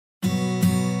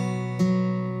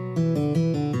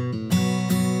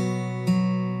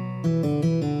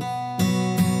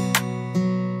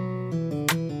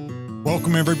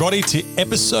Welcome everybody to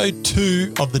episode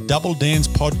 2 of the Double Dan's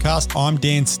podcast. I'm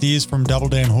Dan Steers from Double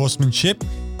Dan Horsemanship,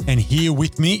 and here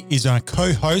with me is our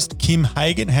co-host Kim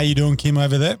Hagan. How you doing, Kim,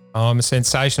 over there? I'm a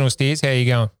sensational, Steers. How you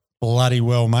going? Bloody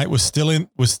well, mate. We're still in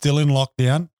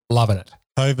lockdown. Loving it.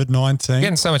 COVID-19.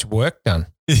 Getting so much work done.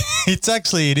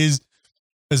 It is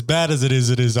as bad as it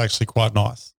is actually quite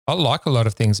nice. I like a lot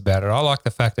of things about it. I like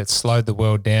the fact that it's slowed the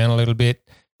world down a little bit.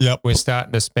 Yep. We're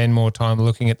starting to spend more time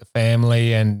looking at the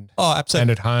family and absolutely. and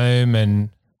at home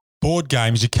and board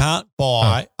games. You can't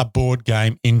buy a board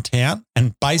game in town,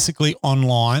 and basically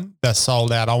online they're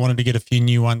sold out. I wanted to get a few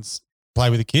new ones to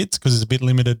play with the kids because it's a bit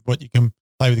limited what you can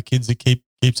play with the kids that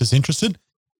keeps us interested.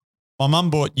 My mum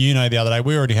bought Uno the other day.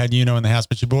 We already had Uno in the house,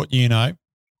 but she bought Uno.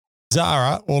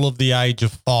 Zara, all of the age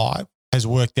of 5, has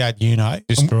worked out Uno.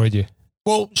 Destroyed you.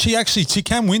 Well, she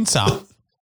can win some,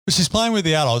 but she's playing with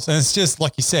the adults, and it's just,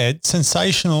 like you said,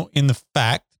 sensational in the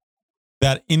fact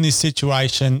that in this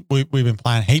situation, we've been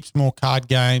playing heaps more card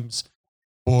games,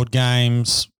 board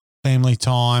games, family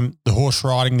time, the horse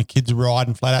riding, the kids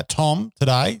riding flat out. Tom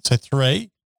today, so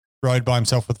 3, rode by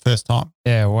himself for the first time.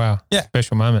 Yeah, wow. Yeah.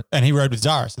 Special moment. And he rode with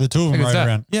Zara, so the two of them rode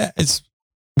around. Yeah, it's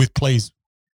with Please,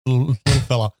 little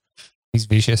fella. He's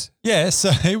vicious. Yeah,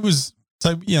 so it was...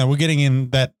 So, we're getting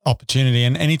in that opportunity,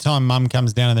 and anytime Mum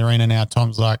comes down in the arena now,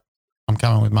 Tom's like, I'm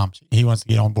coming with Mum. He wants to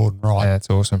get on board and ride. Yeah, that's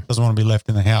awesome. Doesn't want to be left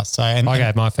in the house. So, I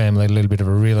gave my family a little bit of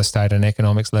a real estate and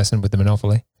economics lesson with the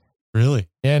Monopoly. Really?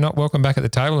 Yeah, not welcome back at the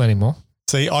table anymore.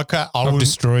 See, I've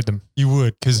destroyed them. You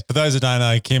would, because for those who don't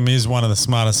know, Kim is one of the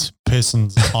smartest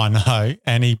persons I know,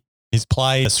 and he's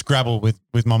played a Scrabble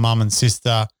with my mum and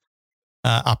sister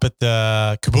up at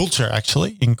the Caboolture,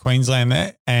 actually, in Queensland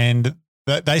there, and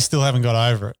they still haven't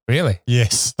got over it. Really?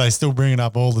 Yes, they still bring it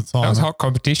up all the time. That was hot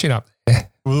competition up there.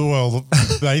 Well,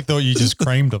 they thought you just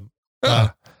creamed them. They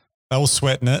were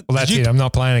sweating it. Well, that's it. I'm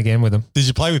not playing again with them. Did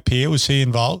you play with Pia? Was she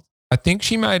involved? I think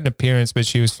she made an appearance, but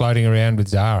she was floating around with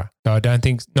Zara. So I don't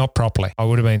think, not properly. I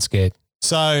would have been scared.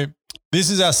 So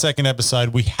this is our second episode.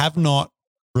 We have not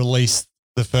released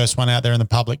the first one out there in the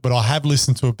public, but I have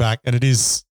listened to it back, and it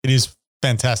is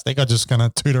fantastic. I'm just going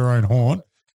to toot our own horn.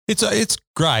 It's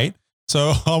great.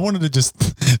 So I wanted to just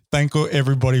thank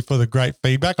everybody for the great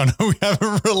feedback. I know we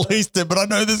haven't released it, but I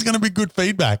know there's going to be good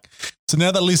feedback. So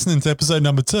now they're listening to episode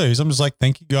number 2. So I'm just like,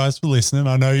 thank you guys for listening.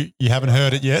 I know you haven't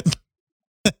heard it yet.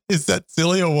 Is that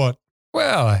silly or what?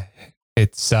 Well,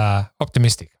 it's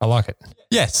optimistic. I like it.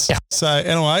 Yes. Yeah. So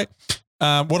anyway, what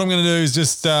I'm going to do is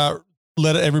just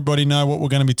let everybody know what we're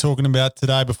going to be talking about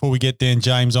today before we get Dan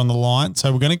James on the line.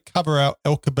 So we're going to cover our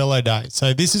El Cabello Day.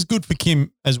 So this is good for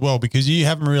Kim as well, because you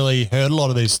haven't really heard a lot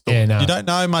of these stories. Yeah, no. You don't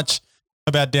know much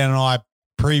about Dan and I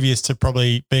previous to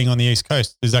probably being on the East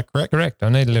Coast. Is that correct? Correct. I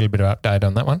need a little bit of update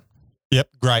on that one. Yep,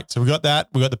 great. So we got that.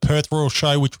 We got the Perth Royal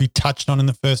Show, which we touched on in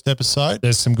the first episode.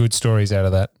 There's some good stories out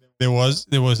of that. There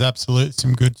was absolutely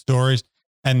some good stories.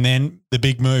 And then the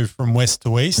big move from west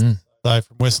to east. So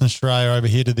from Western Australia over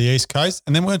here to the East Coast.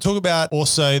 And then we're going to talk about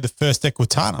also the first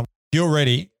Equitana. If you're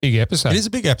ready. Big episode. It is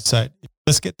a big episode.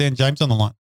 Let's get Dan James on the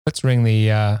line. Let's ring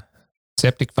the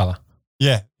septic fella.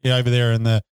 Yeah, over there in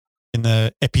the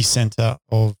epicenter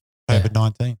of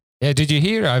COVID-19. Yeah, did you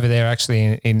hear over there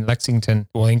actually in Lexington,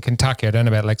 well, in Kentucky, I don't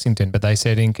know about Lexington, but they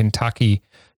said in Kentucky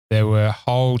there were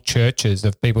whole churches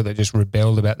of people that just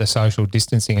rebelled about the social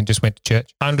distancing and just went to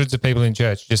church. Hundreds of people in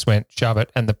church just went, shove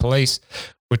it. And the police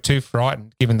were too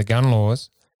frightened, given the gun laws,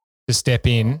 to step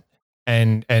in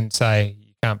and say,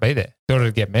 you can't be there. Thought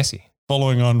it'd get messy.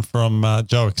 Following on from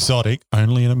Joe Exotic,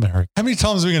 only in America. How many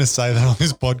times are we going to say that on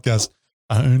this podcast?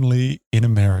 Only in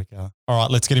America. All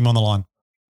right, let's get him on the line.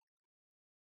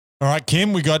 All right,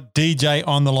 Kim, we got DJ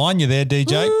on the line. You there,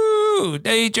 DJ? Ooh,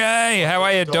 DJ. How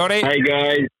are you, Dotty? Hey,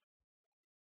 guys.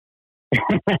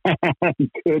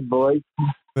 Good, boys.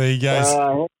 There you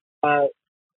go.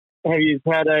 Have you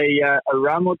had a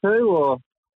rum or two? Or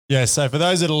Yeah, so for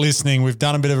those that are listening, we've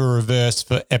done a bit of a reverse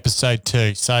for episode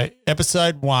 2. So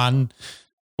episode 1,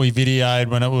 we videoed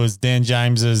when it was Dan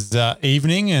James's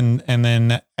evening and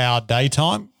then our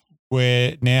daytime.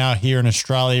 We're now here in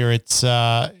Australia.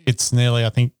 It's nearly, I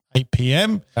think, 8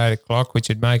 p.m. 8 o'clock, which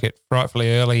would make it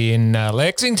frightfully early in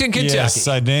Lexington, Kentucky. Yes,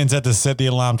 so Dan's had to set the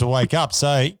alarm to wake up.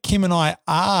 So Kim and I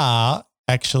are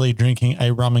actually drinking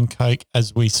a rum and Coke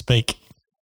as we speak.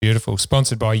 Beautiful.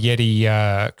 Sponsored by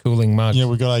Yeti cooling mugs. Yeah,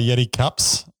 we've got our Yeti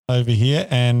cups over here.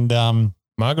 And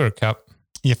Margaret cup.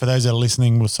 Yeah, for those that are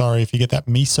listening, we're sorry if you get that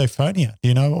misophonia. Do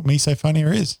you know what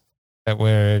misophonia is? That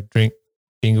where drink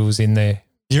jingles in there.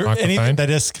 Anything, they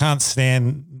just can't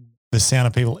stand the sound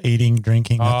of people eating,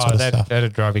 drinking, that sort of stuff.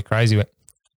 That'd drive you crazy.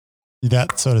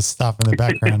 That sort of stuff in the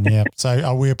background, yeah.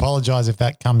 So we apologise if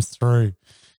that comes through.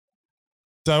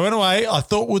 So anyway, I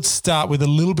thought we'd start with a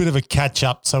little bit of a catch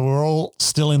up. So we're all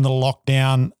still in the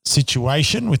lockdown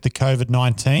situation with the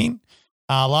COVID-19.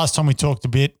 Last time we talked a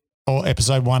bit, or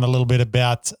episode 1, a little bit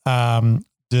about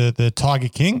the Tiger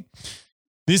King.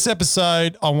 This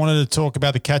episode, I wanted to talk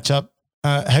about the catch up.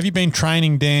 Have you been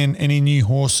training, Dan, any new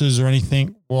horses or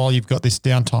anything while you've got this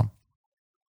downtime?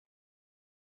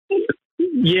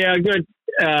 Yeah, I got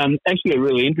actually a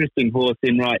really interesting horse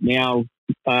in right now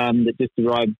that just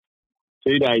arrived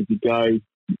 2 days ago.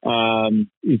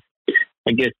 Is,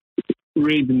 I guess,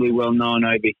 reasonably well known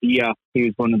over here. He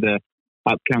was one of the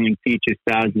upcoming future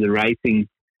stars of the racing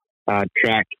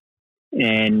track.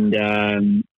 And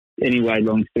anyway,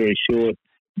 long story short,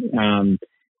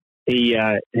 he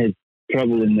has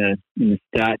trouble in the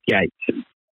start gates.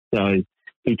 So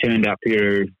he turned up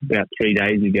here about 3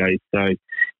 days ago. So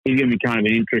he's going to be kind of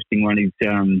an interesting one. He's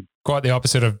quite the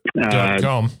opposite of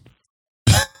 .com.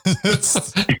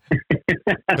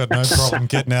 Got no problem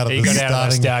getting out of he the got starting. out of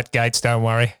the start gates, don't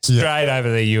worry. Straight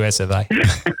over the US of A.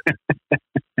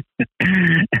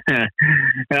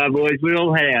 Boys, we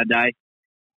all had our day.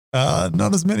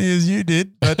 Not as many as you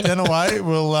did, but anyway,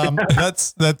 well,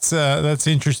 that's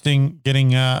interesting.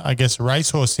 Getting, I guess, a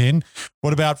racehorse in.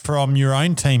 What about from your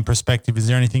own team perspective? Is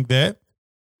there anything there?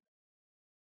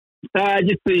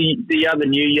 Just the other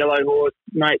new yellow horse,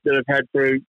 mate, that I've had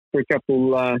for a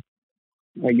couple,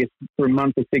 I guess, for a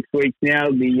month or 6 weeks now.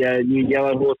 The new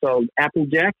yellow horse, old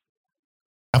Applejack.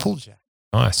 Applejack,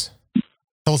 Nice.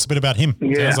 tell us a bit about him.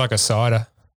 Yeah. Sounds like a cider.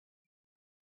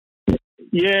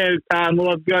 Yeah, well,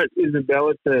 I've got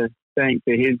Isabella to thank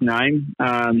for his name.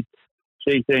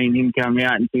 She's seen him come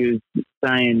out and she was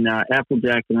saying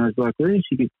Applejack, and I was like, where did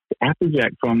she get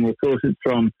Applejack from? Well, of course, it's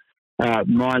from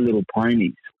My Little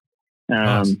Ponies.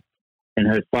 Nice. And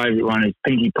her favourite one is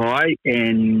Pinkie Pie,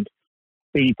 and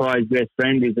Pinkie Pie's best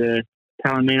friend is a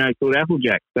Palomino called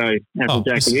Applejack. So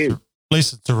Applejack it is. At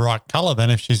least it's the right colour then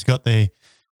if she's got the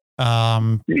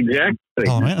Exactly.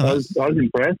 Palomino. I was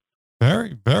impressed.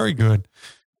 Very, very good.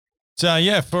 So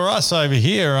yeah, for us over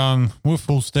here, we're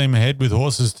full steam ahead with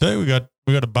horses too. We got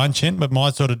a bunch in, but my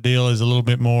sort of deal is a little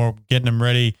bit more getting them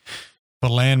ready for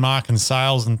landmark and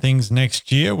sales and things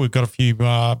next year. We've got a few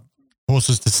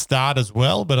horses to start as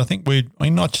well, but I think we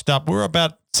notched up. We're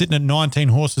about sitting at 19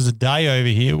 horses a day over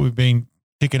here. We've been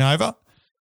ticking over,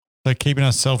 so keeping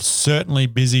ourselves certainly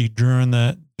busy during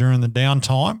the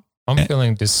downtime. I'm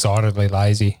feeling decidedly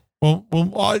lazy. Well,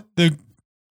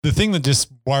 the thing that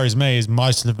just worries me is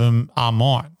most of them are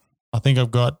mine. I think I've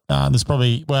got there's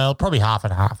probably half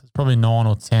and half. There's probably 9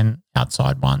 or 10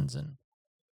 outside ones, and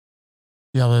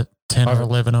the other 10 or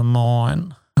 11 are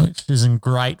mine, which isn't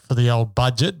great for the old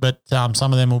budget. But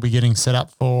some of them will be getting set up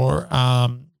for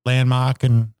landmark,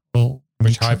 and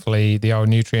Which hopefully the old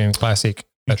Nutrient Classic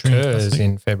occurs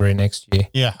in February next year.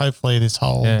 Yeah, hopefully this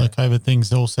whole the COVID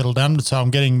thing's all settled down. So I'm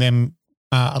getting them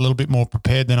a little bit more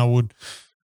prepared than I would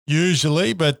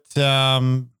usually, but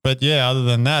yeah, other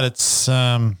than that, it's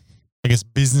I guess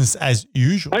business as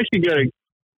usual. I actually got a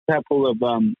couple of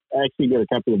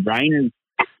reigners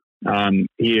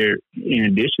here in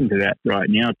addition to that right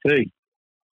now too.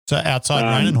 So outside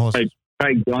reining horses. So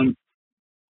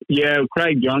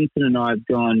Craig Johnson and I have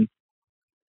gone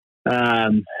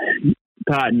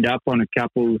partnered up on a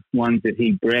couple ones that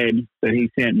he bred. So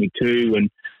he sent me 2, and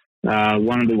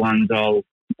one of the ones I'll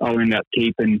end up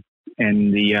keeping,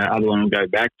 and the other one will go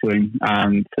back to him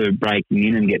for breaking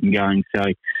in and getting going. So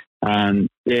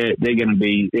they're going to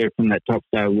be from that top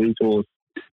sale Wiz horse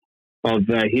of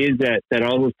his that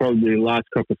I was probably the last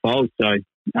crop of foals. So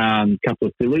a couple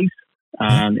of fillies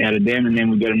out of them, and then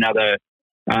we've got another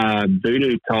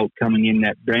Voodoo colt coming in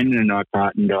that Brendan and I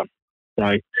partnered on.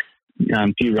 So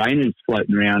a few reigners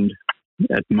floating around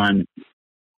at the moment.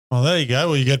 Well, there you go.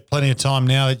 Well, you get plenty of time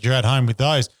now that you're at home with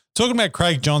those. Talking about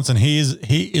Craig Johnson, he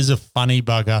is a funny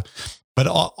bugger. But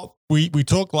we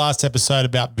talked last episode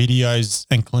about videos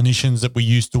and clinicians that we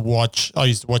used to watch. I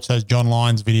used to watch those John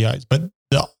Lyons videos. But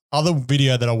the other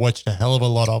video that I watched a hell of a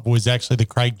lot of was actually the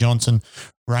Craig Johnson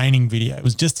reining video. It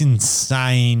was just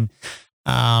insane,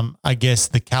 I guess,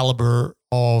 the caliber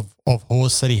of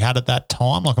horse that he had at that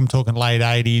time. Like I'm talking late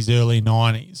 80s, early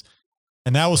 90s.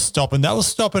 And that was stopping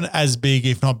as big,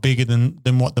 if not bigger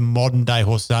than what the modern day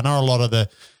horses are. I know a lot of the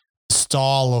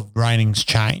style of reining's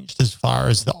changed as far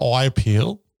as the eye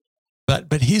appeal,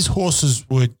 but his horses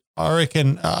would, I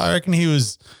reckon he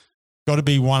was got to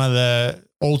be one of the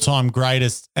all-time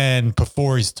greatest and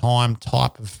before his time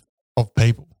type of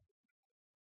people.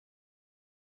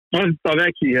 I've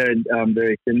actually heard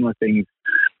very similar things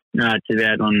to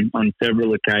that on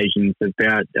several occasions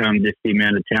about just the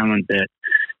amount of talent that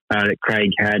that Craig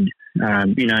had. Well,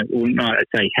 not I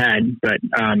say had, but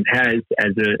has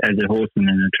as a horseman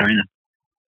and a trainer.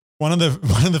 One of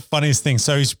the funniest things.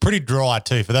 So he's pretty dry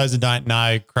too. For those that don't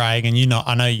know Craig, and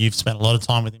I know you've spent a lot of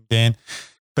time with him, Dan,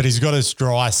 but he's got this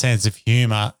dry sense of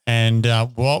humour. And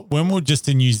when we were just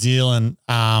in New Zealand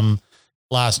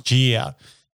last year,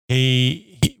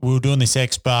 we were doing this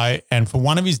expo, and for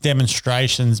one of his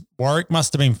demonstrations, Warwick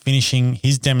must have been finishing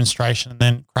his demonstration, and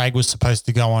then Craig was supposed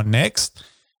to go on next,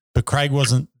 but Craig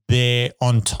wasn't there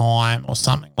on time or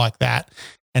something like that.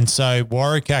 And so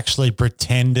Warwick actually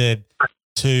pretended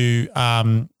to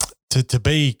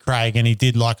be Craig, and he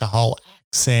did like a whole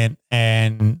accent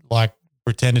and like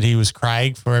pretended he was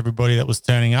Craig for everybody that was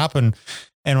turning up. And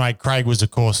anyway, Craig was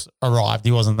of course arrived.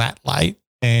 He wasn't that late,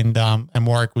 and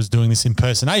Warwick was doing this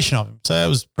impersonation of him. So it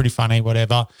was pretty funny,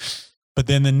 whatever. But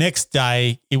then the next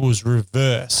day it was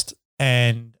reversed,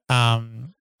 and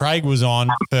Craig was on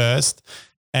first,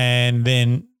 and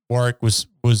then Warwick was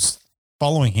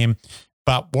following him.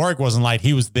 But Warwick wasn't late.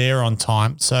 He was there on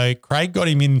time. So Craig got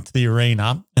him into the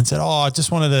arena and said, I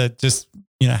just wanted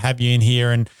to have you in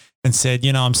here, and said,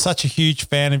 I'm such a huge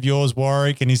fan of yours,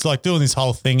 Warwick. And he's like doing this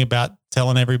whole thing about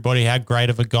telling everybody how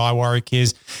great of a guy Warwick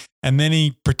is. And then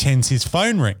he pretends his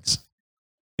phone rings.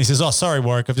 He says, sorry,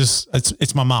 Warwick,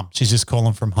 it's my mum. She's just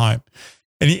calling from home.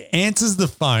 And he answers the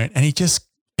phone, and he just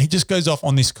goes off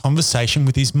on this conversation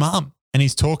with his mum. And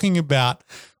he's talking about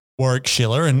Warwick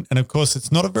Schiller, and of course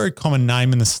it's not a very common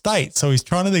name in the States, so he's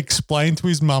trying to explain to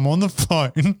his mum on the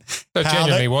phone. So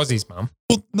genuinely was his mum?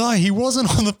 Well, no, he wasn't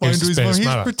on the phone to his mum. He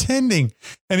was pretending,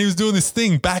 and he was doing this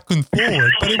thing back and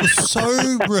forward, but it was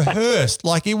so rehearsed,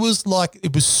 like it was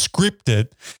scripted.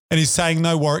 And he's saying,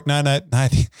 "No, Warwick, no,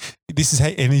 this is how,"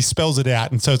 and he spells it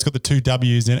out, and so it's got the two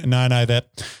W's in it. No, that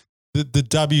the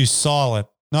W's silent.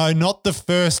 No, not the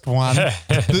first one.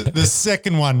 the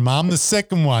second one, Mum, the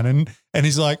second one. And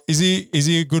he's like, is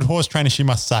he a good horse trainer? She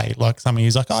must say, like something.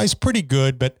 He's like, he's pretty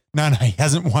good, but no, he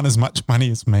hasn't won as much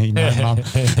money as me. No, Mum.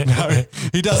 No,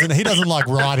 he doesn't. He doesn't like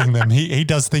riding them. He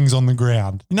does things on the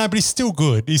ground. No, but he's still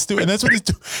good. And that's what he's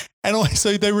doing. And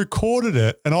so they recorded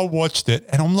it, and I watched it,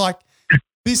 and I'm like,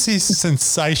 this is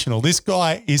sensational. This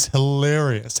guy is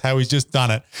hilarious how he's just done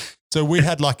it. So we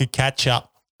had like a catch up.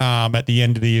 At the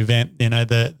end of the event,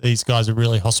 these guys are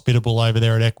really hospitable over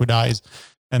there at Equidays,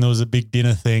 and there was a big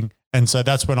dinner thing. And so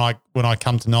that's when I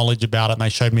come to knowledge about it, and they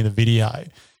showed me the video.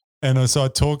 And so I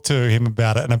talked to him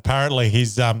about it, and apparently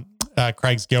his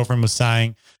Craig's girlfriend was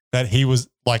saying that he was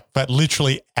like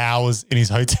literally hours in his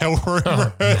hotel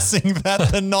room rehearsing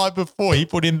that the night before. He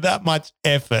put in that much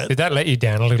effort. Did that let you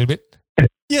down a little bit?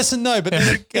 Yes and no, but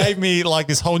then it gave me like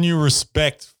this whole new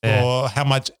respect for how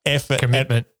much effort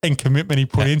and commitment he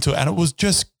put into it. And it was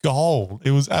just gold.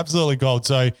 It was absolutely gold.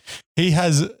 So he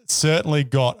has certainly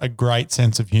got a great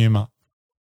sense of humour.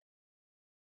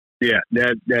 Yeah,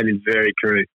 that is very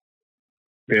true.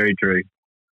 Very true.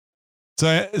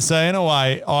 So in a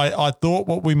way, I thought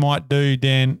what we might do,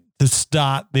 Dan, to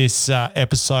start this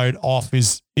episode off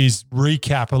is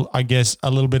recap, I guess, a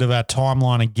little bit of our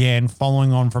timeline again,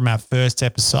 following on from our first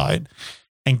episode,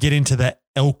 and get into the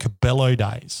El Cabello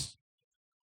days.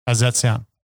 How's that sound?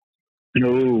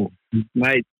 No,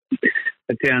 mate,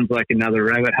 that sounds like another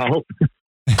rabbit hole.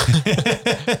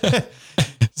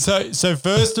 So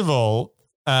first of all,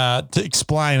 to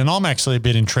explain, and I'm actually a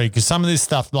bit intrigued because some of this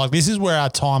stuff, like this is where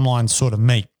our timelines sort of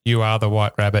meet. You are the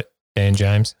white rabbit, Dan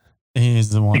James. He is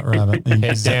the white rabbit.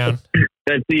 Head down.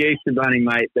 That's the Easter Bunny,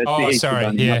 mate. That's the Easter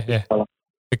Bunny. Yeah.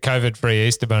 The COVID-free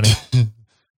Easter Bunny.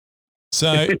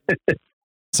 So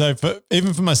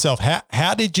even for myself,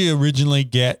 how did you originally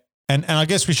get? And I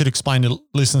guess we should explain to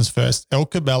listeners first. El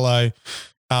Cabello,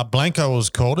 Blanco was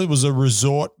called. It was a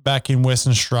resort back in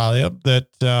Western Australia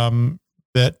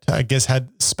that I guess had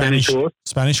Spanish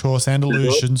horse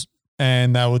Andalusians,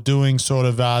 and they were doing sort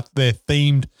of their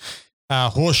themed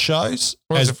horse shows.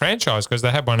 Well, it was a franchise because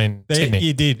they had one in Sydney.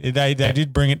 You did. They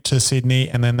did bring it to Sydney,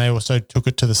 and then they also took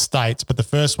it to the States. But the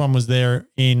first one was there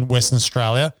in Western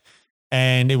Australia,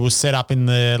 and it was set up in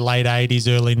the late 80s,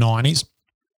 early 90s.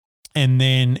 And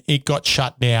then it got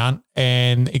shut down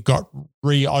and it got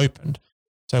reopened.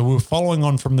 So we were following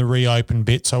on from the reopened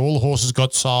bit. So all the horses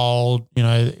got sold. You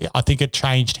know, I think it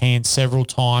changed hands several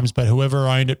times, but whoever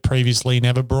owned it previously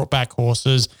never brought back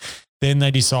horses. Then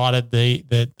they decided,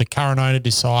 the current owner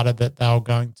decided that they were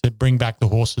going to bring back the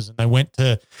horses, and they went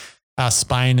to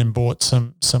Spain and bought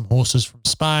some horses from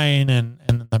Spain, and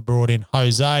then they brought in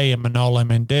Jose and Manolo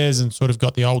Mendez and sort of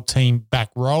got the old team back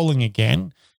rolling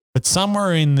again. But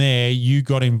somewhere in there, you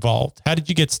got involved. How did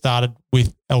you get started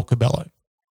with El Cabello?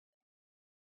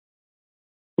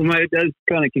 Well, mate, it does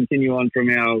kind of continue on from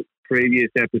previous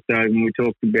episode when we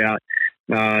talked about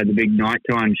the big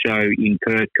nighttime show in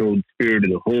Perth called Spirit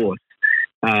of the Horse.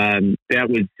 That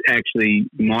was actually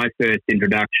my first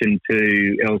introduction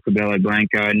to El Cabello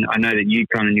Blanco, and I know that you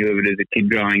kind of knew of it as a kid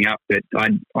growing up, but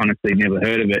I'd honestly never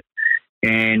heard of it.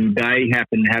 And they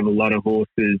happen to have a lot of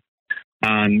horses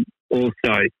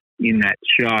also in that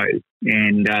show.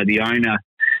 And the owner,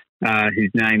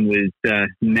 whose name was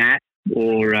Matt,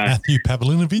 or Matthew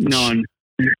Pavlinovich,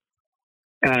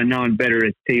 known better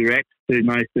as T-Rex to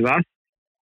most of us.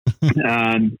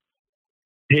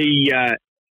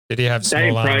 Did he have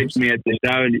small arms? They approached me at the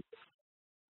show.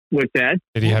 What's that?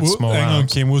 Did he have small arms? Hang on,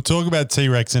 Kim. We'll talk about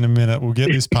T-Rex in a minute. We'll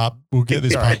get this part. We'll get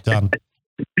this part done.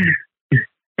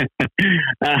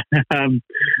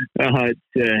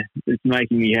 It's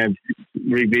making me have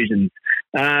revisions.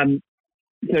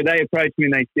 So they approached me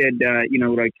and they said,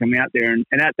 would I come out there? And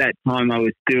at that time, I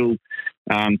was still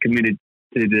committed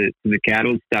to the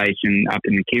cattle station up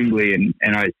in the Kimberley, and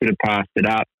I sort of passed it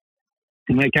up.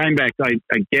 And they came back, I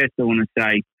guess I want to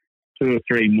say 2 or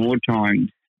 3 more times.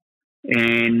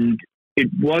 And it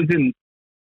wasn't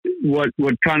what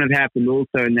kind of happened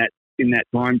also in that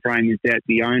time frame is that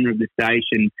the owner of the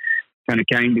station kind of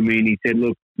came to me and he said,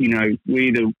 look, we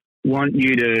either want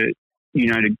you to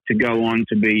go on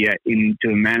to be into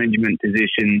a management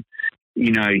position,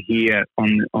 here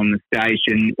on the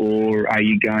station, or are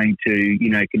you going to,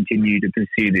 continue to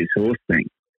pursue this horse thing?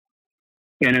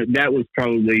 And that was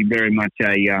probably very much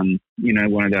a,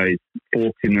 one of those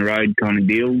forks in the road kind of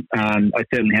deal. I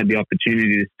certainly had the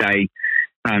opportunity to stay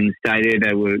there.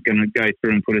 They were going to go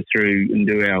through and put us through and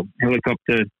do our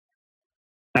helicopter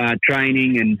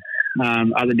training and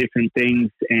other different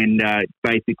things, and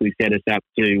basically set us up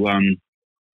to,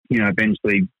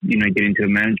 eventually, get into a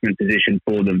management position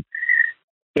for them.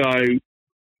 So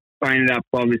I ended up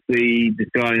obviously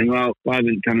deciding, well, I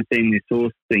haven't kind of seen this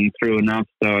horse thing through enough,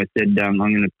 so I said I'm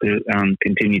going to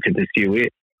continue to pursue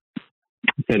it.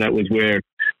 So that was where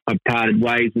I parted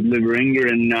ways with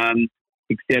Liveringa and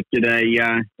accepted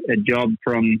a job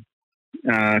from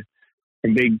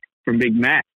Big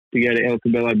Matt to go to El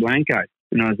Cabello Blanco.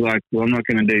 And I was like, well, I'm not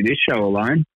going to do this show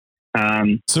alone.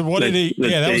 So what did he?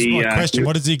 Yeah, that was my question.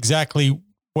 What did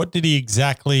he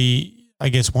exactly? I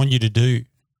guess want you to do?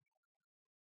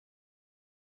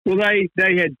 Well, they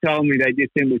had told me, they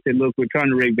just simply said, look, we're trying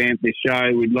to revamp this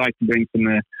show. We'd like to bring some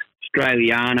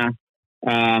Australiana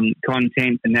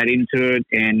content and that into it.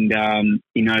 And,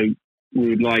 we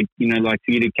would like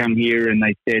for you to come here. And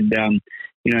they said,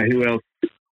 who else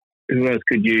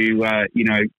could you,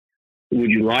 would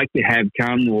you like to have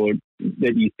come, or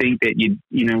that you think that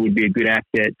would be a good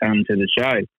asset to the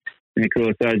show? And of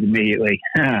course, I was immediately,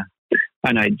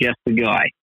 I know just the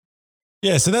guy.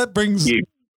 Yeah. So that brings you.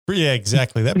 Yeah,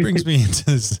 exactly. That brings me into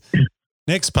this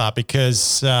next part,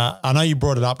 because I know you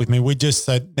brought it up with me. We just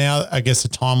now, I guess, the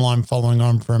timeline following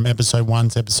on from episode 1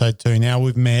 to episode 2. Now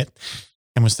we've met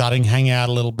and we're starting to hang out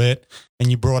a little bit, and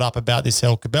you brought up about this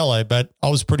El Cabello, but I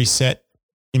was pretty set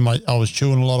I was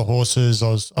chewing a lot of horses. I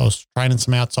was training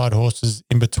some outside horses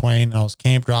in between. I was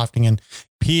camp drafting, and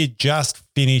Pia just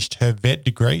finished her vet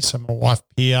degree. So my wife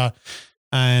Pia,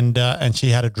 and she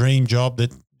had a dream job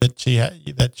that she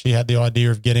had the idea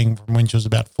of getting from when she was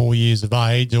about 4 years of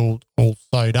age, all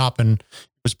sewed up, and it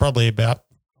was probably about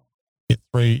a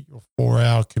 3 or 4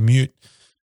 hour commute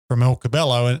from El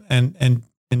Cabello.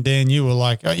 And Dan, you were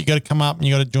like, oh, you got to come up and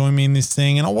you got to join me in this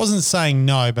thing. And I wasn't saying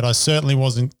no, but I certainly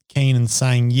wasn't keen in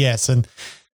saying yes. And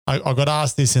I got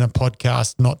asked this in a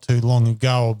podcast not too long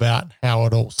ago about how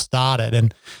it all started.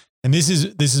 And this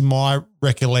is my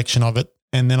recollection of it.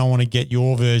 And then I want to get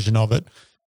your version of it.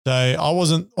 So I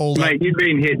wasn't all that. Mate,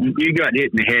 you got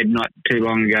hit in the head not too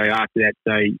long ago after that.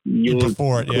 So you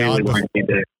before it, yeah.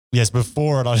 Yes,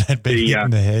 before it, I had been hit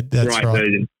in the head. That's right.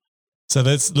 Version. So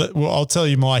I'll tell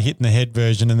you my hit in the head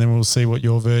version, and then we'll see what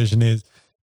your version is.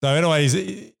 So anyways,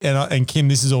 and Kim,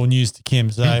 this is all news to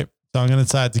Kim. So I'm going to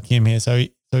say it to Kim here. So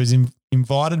he's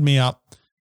invited me up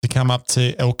to come up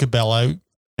to El Cabello,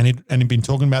 and he'd been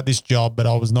talking about this job, but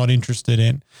I was not interested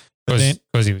in.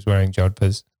 Because he was wearing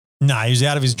jodhpurs. No, he was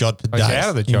out of his jodhpur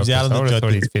days. He was out of the jodhpurs. I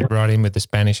thought he'd fit right in with the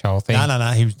Spanish whole thing.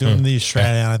 No. He was doing the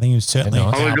Australian. I think he was certainly.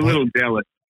 I was a little jealous.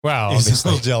 Well, he was a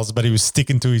little jealous, but he was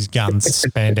sticking to his guns.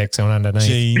 Spandex on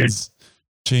underneath.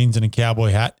 Jeans and a cowboy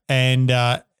hat. And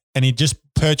he just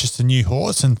purchased a new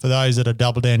horse. And for those that are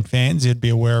Double Dan fans, you'd be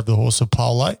aware of the horse of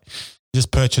Polo. He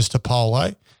just purchased a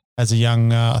Polo as a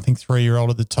young, I think 3-year-old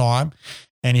at the time.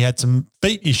 And he had some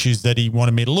feet issues that he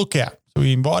wanted me to look at. So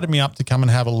he invited me up to come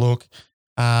and have a look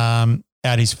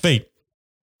at his feet.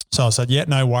 So I said, yeah,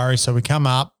 no worries. So we come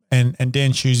up, and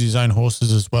Dan shoes his own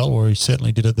horses as well, or he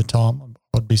certainly did at the time.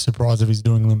 I I'd be surprised if he's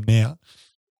doing them now.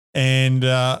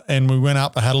 And we went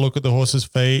up. I had a look at the horse's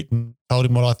feet and told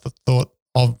him what I thought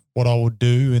of what I would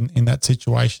do in that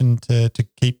situation to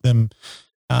keep them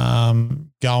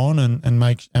going and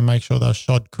make sure they're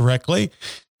shod correctly.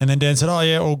 And then Dan said, "Oh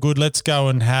yeah, all good. Let's go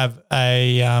and have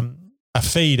a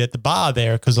feed at the bar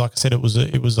there," because, like I said, it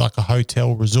was like a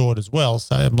hotel resort as well.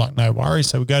 So I'm like, no worries.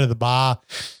 So we go to the bar,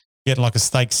 getting like a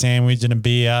steak sandwich and a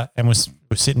beer, and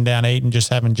we're sitting down eating, just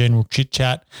having general chit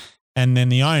chat. And then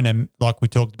the owner, like we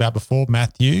talked about before,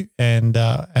 Matthew, and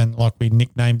like we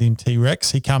nicknamed him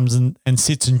T-Rex, he comes and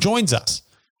sits and joins us.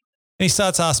 And he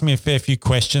starts asking me a fair few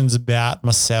questions about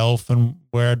myself and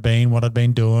where I'd been, what I'd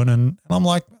been doing. And I'm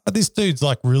like, oh, this dude's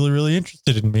like really, really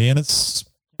interested in me. And it's,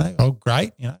 oh,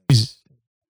 great. He's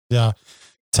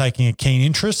taking a keen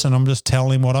interest, and I'm just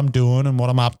telling him what I'm doing and what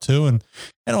I'm up to. And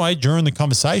anyway, during the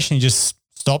conversation, he just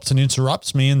stops and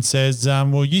interrupts me and says,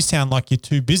 well, you sound like you're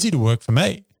too busy to work for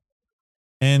me.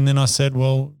 And then I said,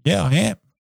 well, yeah, I am.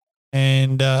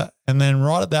 And then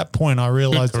right at that point, I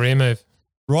realized, good career move.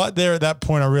 Right there at that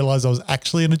point, I realized I was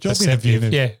actually in a job interview.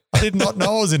 Yeah. I did not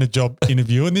know I was in a job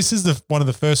interview. And this is one of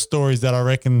the first stories that I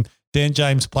reckon Dan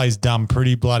James plays dumb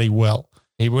pretty bloody well.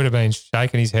 He would have been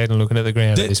shaking his head and looking at the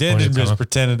ground at this Dan point in time. just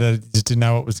pretended that he just didn't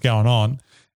know what was going on.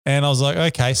 And I was like,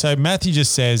 okay. So Matthew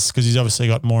just says, because he's obviously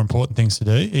got more important things to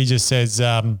do, he just says,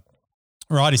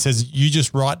 he says, you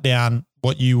just write down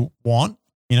what you want,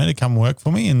 to come work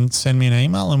for me, and send me an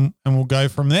email, and we'll go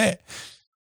from there.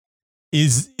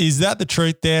 Is that the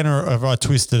truth, Dan, or have I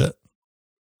twisted it?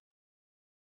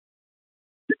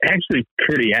 Actually,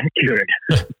 pretty accurate.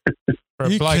 For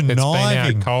a bloke that's been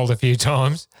out cold a few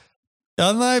times.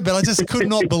 I know, but I just could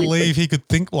not believe he could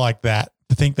think like that,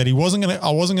 to think that I wasn't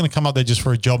going to come up there just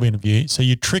for a job interview. So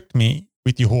you tricked me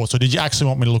with your horse, or did you actually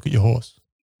want me to look at your horse?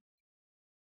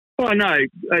 Well, no,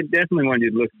 I definitely wanted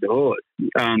you to look at the horse.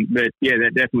 But yeah,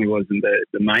 that definitely wasn't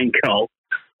the main goal.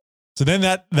 So then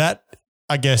that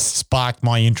I guess sparked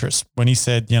my interest when he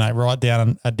said, write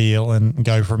down a deal and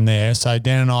go from there. So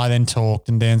Dan and I then talked,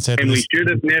 and Dan said, and we should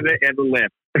have never ever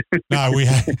left. No, we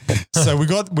had. So we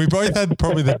both had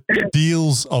probably the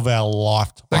deals of our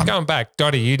lifetime. But going back,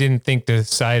 Dottie, you didn't think to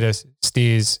say to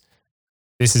Steers,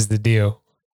 this is the deal.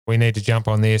 We need to jump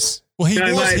on this. Well, he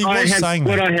was saying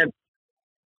that.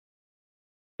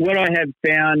 What I have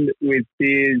found with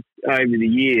Steers over the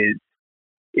years,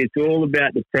 it's all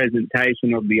about the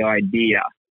presentation of the idea.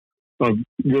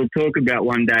 We'll talk about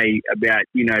one day about,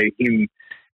 him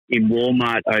in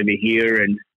Walmart over here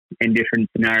and different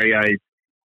scenarios.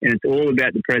 And it's all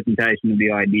about the presentation of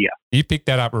the idea. You picked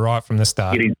that up right from the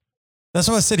start. That's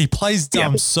what I said. He plays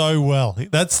dumb so well.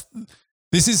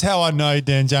 This is how I know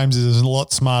Dan James is a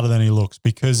lot smarter than he looks,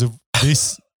 because of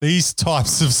these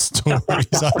types of stories.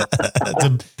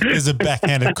 There's a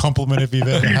backhanded compliment if you've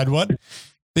ever had one.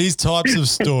 These types of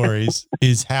stories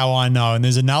is how I know. And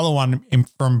there's another one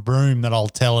from Broome that I'll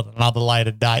tell at another later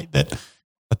date that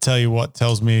I tell you what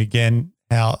tells me again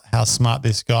how smart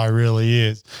this guy really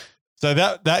is. So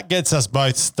that gets us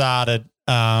both started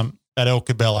at El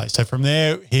Cabello. So from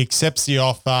there, he accepts the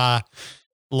offer,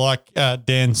 like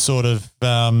Dan sort of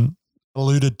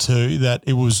alluded to, that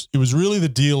it was really the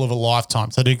deal of a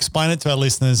lifetime. So to explain it to our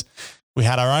listeners, we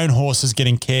had our own horses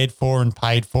getting cared for and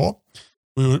paid for.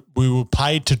 We were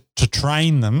paid to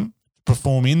train them, to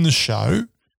perform in the show.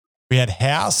 We had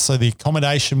house, so the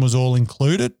accommodation was all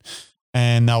included,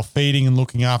 and they were feeding and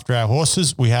looking after our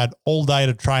horses. We had all day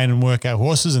to train and work our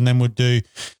horses, and then we'd do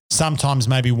sometimes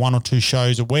maybe 1 or 2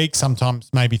 shows a week, sometimes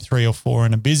maybe 3 or 4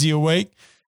 in a busier week.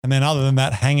 And then other than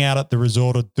that, hang out at the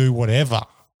resort or do whatever.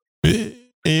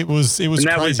 It was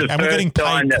crazy. And we're getting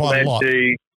paid quite a lot.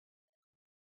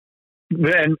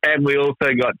 And we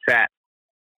also got fat.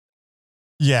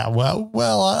 Yeah, well,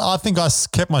 I think I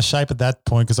kept my shape at that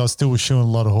point because I was still shoeing a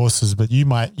lot of horses. But you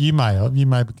may be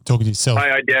talking to yourself.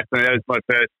 I definitely, that was my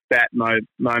first fat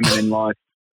moment in life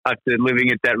after living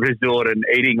at that resort and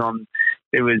eating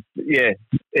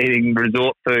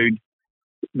resort food.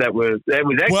 That was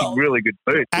actually really good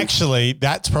food. Actually,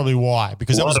 that's probably why,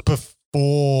 because that was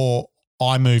before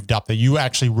I moved up there. You were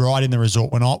actually right in the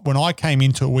resort. When I came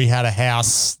into it, we had a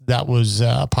house that was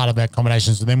part of our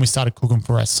accommodation. So then we started cooking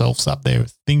for ourselves up there.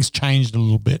 Things changed a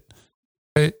little bit.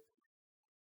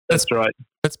 That's right.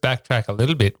 Let's backtrack a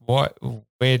little bit.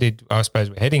 I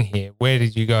suppose we're heading here. Where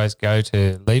did you guys go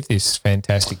to leave this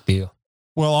fantastic deal?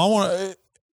 Well,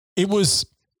 it was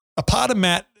a part of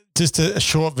Matt. Just a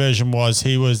short version was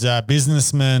he was a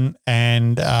businessman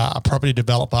and a property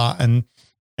developer, and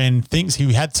and things.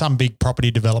 He had some big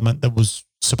property development that was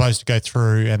supposed to go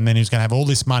through, and then he was going to have all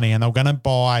this money, and they were going to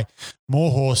buy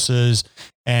more horses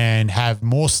and have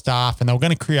more staff, and they were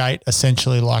going to create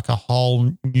essentially like a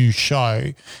whole new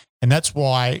show. And that's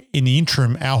why in the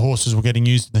interim, our horses were getting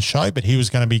used in the show, but he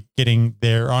was going to be getting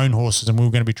their own horses and we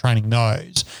were going to be training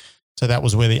those. So that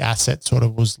was where the asset sort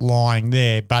of was lying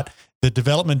there. But the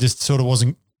development just sort of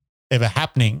wasn't ever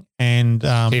happening. And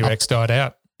T-Rex died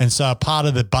out. And so part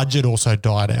of the budget also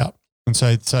died out. And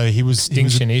so he was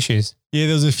Extinction issues. Yeah,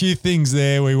 there was a few things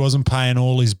there where he wasn't paying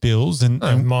all his bills, and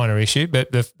minor issue. But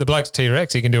the bloke's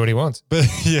T-Rex, he can do what he wants. But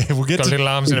yeah, we'll get got little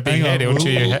arms and a big head. He'll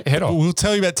chew your head off. We'll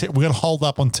tell you about. We're going to hold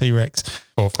up on T-Rex.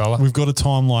 Poor fella. We've got a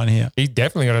timeline here. He's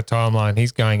definitely got a timeline.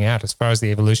 He's going out as far as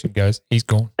the evolution goes. He's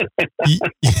gone.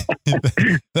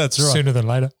 That's right. Sooner than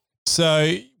later.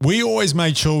 So we always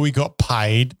made sure we got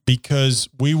paid because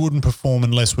we wouldn't perform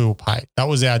unless we were paid. That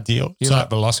was our deal. You're like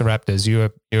Velociraptors.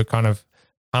 You were kind of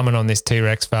humming on this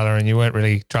T-Rex fella and you weren't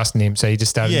really trusting him, so you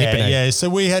just started nipping at him. Yeah. So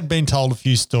we had been told a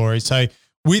few stories. So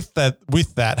with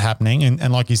that happening,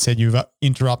 and like you said, you've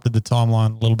interrupted the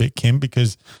timeline a little bit, Kim,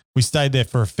 because we stayed there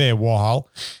for a fair while.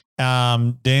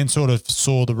 Dan sort of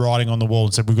saw the writing on the wall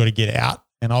and said, we've got to get out.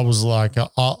 And I was like,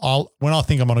 when I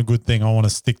think I'm on a good thing, I want to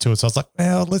stick to it. So I was like,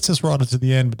 well, let's just ride it to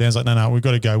the end. But Dan's like, no, we've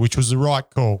got to go, which was the right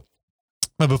call.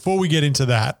 But before we get into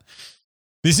that,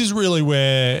 this is really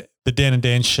where the Dan and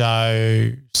Dan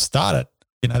show started.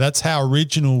 You know, that's how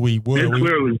original we were. That's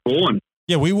where it was born.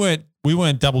 Yeah, we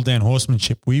weren't Double Dan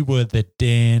Horsemanship. We were the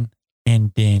Dan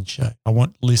and Dan show. I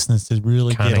want listeners to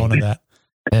really get onto that.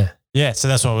 Yeah. So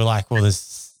that's why we're like, well,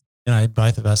 there's, you know,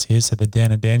 both of us here, so the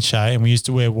Dan and Dan show, and we used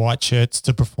to wear white shirts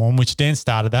to perform, which Dan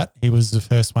started that. He was the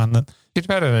first one that. You'd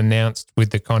had it announced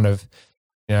with the kind of,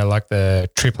 you know, like the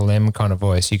Triple M kind of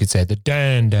voice. You could say the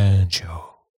Dan show.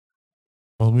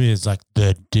 Well, it was like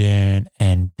the Dan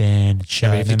and Dan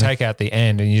show. Yeah, if you take out the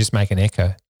and you just make an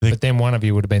echo, but then one of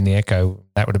you would have been the echo,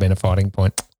 that would have been a fighting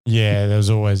point. Yeah, there was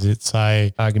always, it's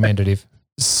a argumentative.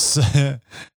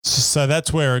 So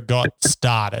that's where it got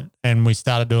started, and we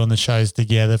started doing the shows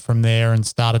together from there and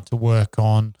started to work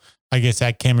on, I guess,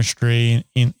 our chemistry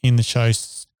in the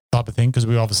shows type of thing, because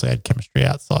we obviously had chemistry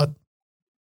outside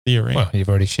the arena. Well, you've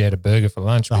already shared a burger for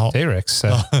lunch with T-Rex,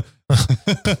 so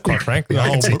quite frankly, I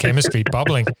can see chemistry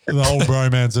bubbling. The whole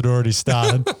bromance had already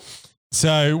started.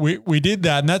 So we did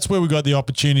that, and that's where we got the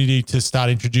opportunity to start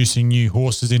introducing new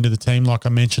horses into the team. Like I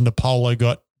mentioned, Apollo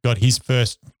got his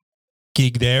first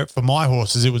gig there. For my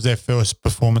horses, it was their first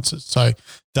performances. So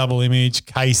Double Image,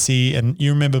 Casey, and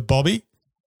you remember Bobby?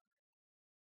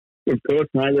 Of course,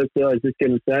 mate. That's what I was just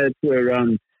going to say. It's where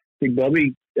Big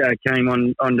Bobby came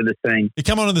onto the scene. He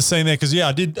came onto the scene there because,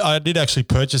 I did actually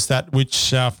purchase that, which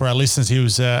for our listeners, he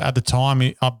was at the time,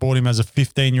 I bought him as a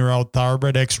 15-year-old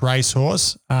thoroughbred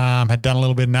ex-racehorse, had done a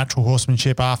little bit of natural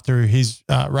horsemanship after his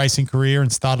racing career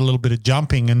and started a little bit of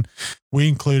jumping, and we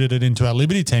included it into our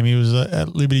Liberty team. He was a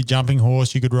Liberty jumping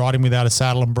horse. You could ride him without a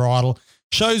saddle and bridle.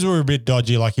 Shows were a bit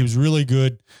dodgy. Like, he was really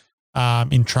good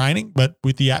in training, but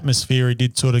with the atmosphere, he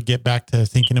did sort of get back to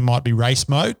thinking it might be race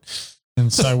mode.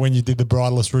 And so when you did the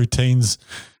bridleless routines,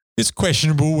 it's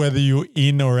questionable whether you're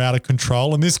in or out of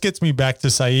control. And this gets me back to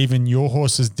say even your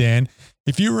horses, Dan.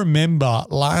 If you remember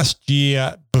last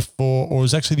year before, or it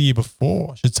was actually the year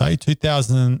before, I should say,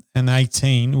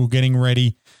 2018, we were getting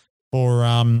ready for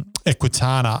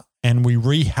Equitana, and we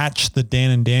rehatched the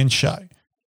Dan and Dan show.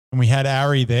 And we had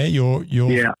Ari there,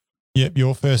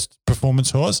 your first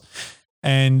performance horse.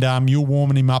 And you're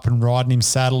warming him up and riding him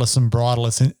saddleless and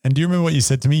bridleless. And do you remember what you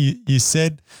said to me? You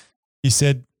said,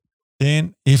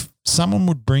 Dan, if someone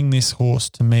would bring this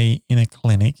horse to me in a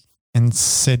clinic and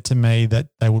said to me that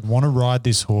they would want to ride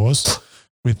this horse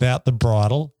without the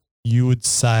bridle, you would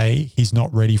say he's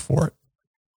not ready for it.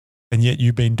 And yet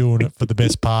you've been doing it for the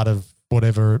best part of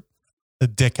whatever, a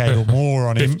decade or more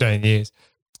on 15 years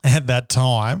at that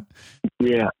time.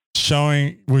 Yeah.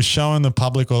 Showing the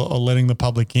public or letting the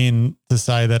public in to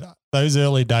say that those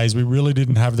early days we really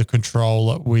didn't have the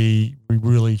control that we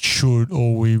really should,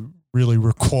 or we really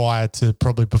require to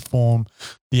probably perform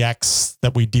the acts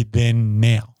that we did then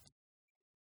now.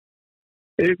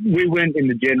 We went in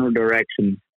the general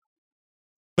direction.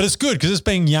 But it's good because it's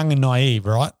being young and naive,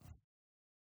 right?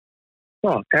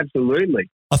 Oh, absolutely.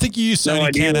 I think you used to only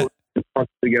idea what could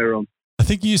possibly go wrong. I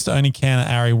think you used to only count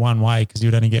Ari one way because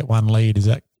you'd only get one lead. Is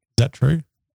that true?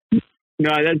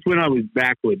 No, that's when I was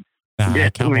backwards.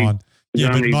 Nah, come on. Yeah,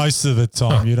 but most of the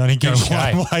time you'd only get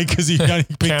one way because you only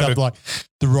picked up like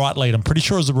the right lead. I'm pretty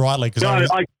sure it was the right lead.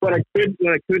 What I couldn't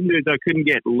do is I couldn't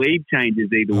get lead changes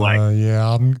either way.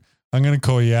 Yeah, I'm going to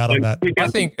call you out on that. I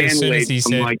think as soon as he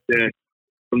said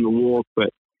from the walk,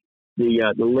 but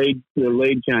the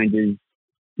lead changes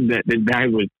that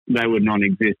they were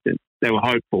non-existent. They were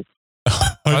hopeful.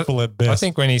 Hopeful at best. I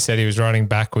think when he said he was riding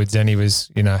backwards and he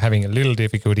was, having a little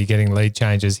difficulty getting lead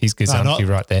changes, he's gazumpty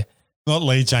right there. Not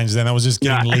lead changes then. I was just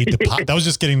getting that was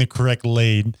just getting the correct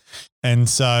lead. And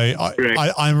so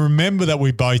I remember that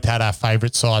we both had our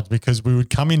favourite sides because we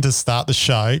would come in to start the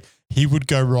show. He would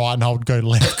go right and I would go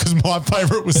left because my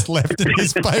favourite was left and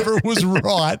his favourite was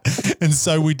right. And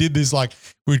so we did this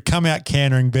we'd come out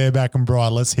cantering bareback and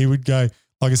bridleless. He would go,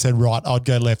 like I said, right. I'd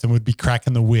go left and we'd be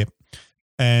cracking the whip.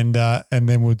 And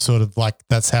then we'd sort of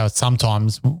that's how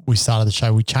sometimes we started the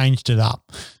show. We changed it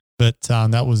up. But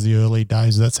that was the early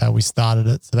days. That's how we started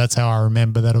it. So that's how I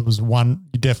remember that it was one.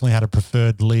 You definitely had a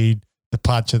preferred lead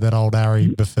departure that old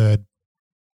Harry preferred.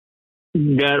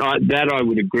 That I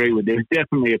would agree with. There's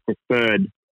definitely a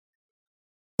preferred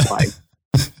way.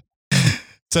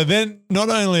 So then not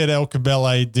only at El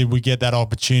Cabello did we get that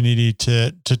opportunity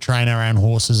to train our own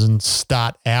horses and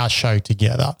start our show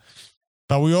together,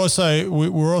 but we're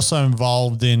also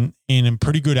involved in a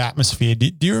pretty good atmosphere.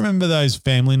 Do you remember those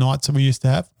family nights that we used to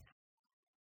have?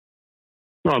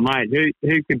 Oh, mate,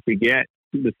 who could forget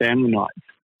the family nights?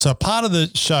 So part of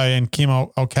the show, and Kim,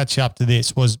 I'll catch you up to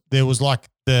this, there was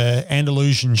the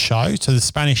Andalusian show, so the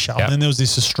Spanish show, and then there was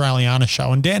this Australiana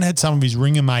show. And Dan had some of his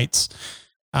ringer mates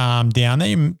down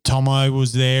there. Tomo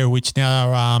was there, which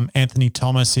now Anthony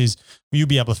Thomas is. Will you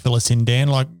be able to fill us in, Dan?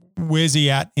 Where's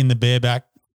he at in the bareback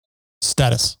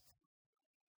status?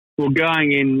 Well,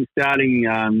 starting into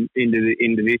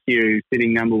this year,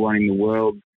 sitting number one in the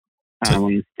world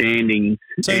on the standings.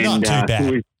 So not too bad.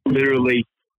 He was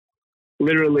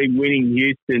literally winning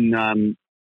Houston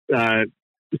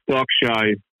stock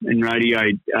show and rodeo,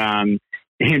 and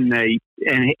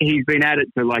he's been at it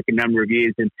for a number of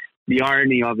years. And the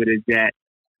irony of it is that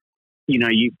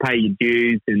you pay your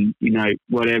dues and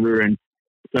whatever, and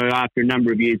so after a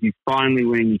number of years, he's finally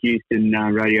winning the Houston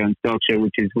rodeo and stock show,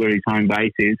 which is where his home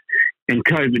base is. And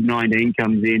COVID-19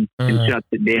 comes in and shuts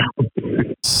it down.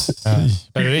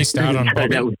 But did he start on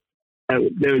Bobby? That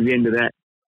was the end of that.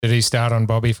 Did he start on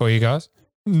Bobby for you guys?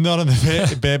 Not on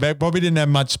the bareback. Bobby didn't have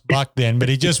much buck then, but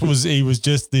he was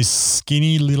just this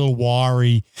skinny little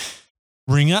wiry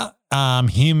ringer.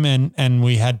 Him and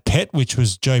we had Pet, which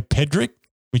was Joe Pedrick,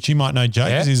 which you might know Joe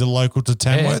because he's a local to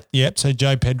Tamworth. Yeah. Yep. So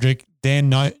Joe Pedrick, Dan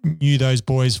knew those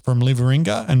boys from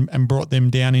Liveringha and brought them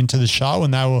down into the show,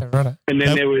 and they were. And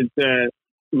then there was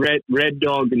Red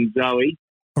Dog and Zoe.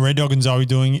 Red Dog and Zoe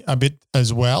doing a bit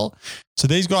as well. So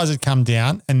these guys had come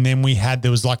down, and then it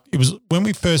was when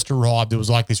we first arrived, it was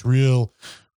this real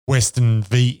Western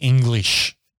v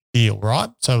English deal, right?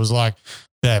 So it was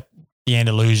the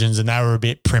Andalusians, and they were a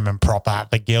bit prim and proper.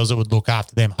 The girls that would look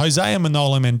after them. Jose and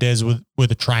Manolo Mendez were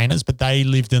the trainers, but they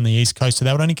lived in the East Coast, so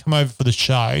they would only come over for the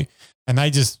show, and they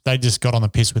just got on the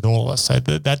piss with all of us. So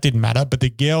that didn't matter, but the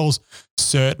girls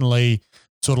certainly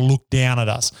sort of looked down at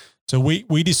us. So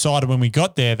we decided when we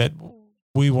got there that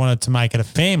we wanted to make it a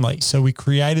family. So we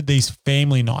created these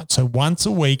family nights. So once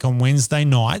a week on Wednesday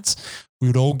nights, we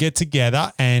would all get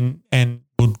together and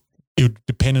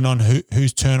depending on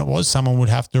whose turn it was, someone would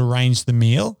have to arrange the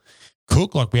meal,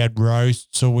 cook, we had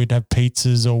roasts or we'd have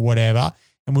pizzas or whatever,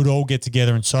 and we'd all get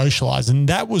together and socialize. And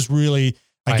that was really,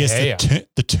 I guess,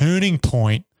 the turning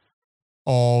point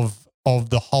of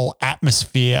the whole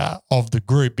atmosphere of the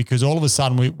group, because all of a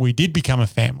sudden we did become a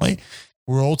family.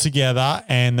 We're all together,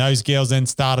 and those girls then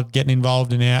started getting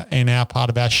involved in our part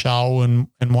of our show and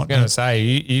whatnot. I'm going to say,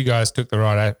 you guys took the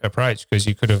right approach, because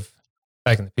you could have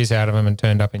taken the piss out of them and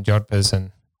turned up in jodhpurs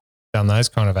and done those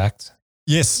kind of acts.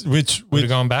 Yes, which would have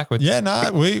gone backwards. Yeah,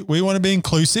 no, we want to be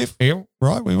inclusive. Yeah.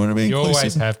 Right, we want to be inclusive. You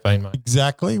always have been, mate.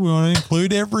 Exactly. We want to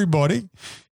include everybody.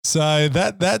 So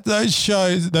those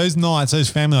shows, those nights, those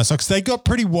family nights, because they got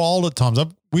pretty wild at times.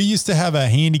 We used to have a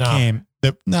handy cam.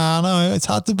 No, it's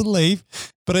hard to believe,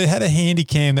 but it had a handy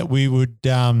cam that we would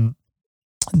do some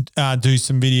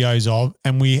videos of,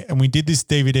 and we did this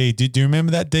DVD. Do you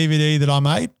remember that DVD that I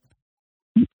made?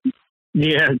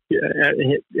 Yeah,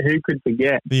 who could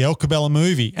forget? The El Cabello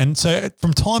movie. And so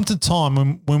from time to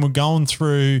time when we're going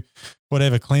through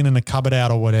whatever, cleaning a cupboard out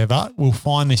or whatever, we'll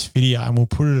find this video and we'll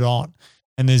put it on.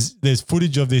 And there's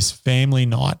footage of this family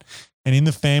night. And in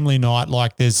the family night,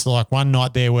 there's one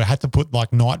night there where I had to put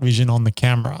night vision on the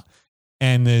camera.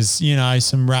 And there's,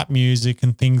 some rap music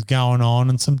and things going on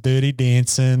and some dirty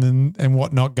dancing and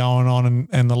whatnot going on,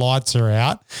 and the lights are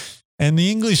out. And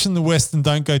the English and the Western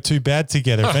don't go too bad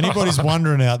together. If anybody's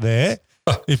wondering out there,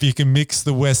 if you can mix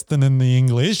the Western and the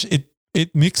English,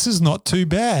 it mixes not too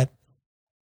bad.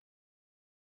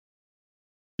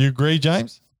 You agree,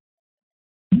 James?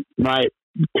 Mate,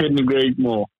 couldn't agree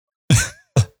more.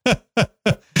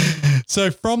 So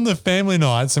from the family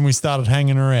nights and we started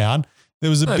hanging around, there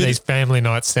was a bit. These family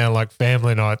nights sound like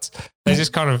family nights. They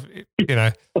just kind of,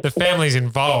 the family's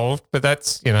involved, but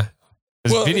that's, there's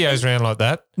videos around like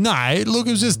that. No, look,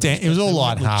 it was just it was all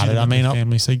lighthearted. I mean,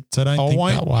 family, so don't think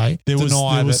that way. There was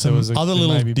some other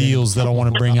little deals that I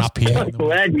want to bring up here. I'm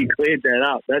glad you cleared that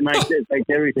up. That makes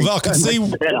everything. Well,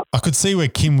 I could see where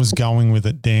Kim was going with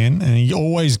it, Dan, and he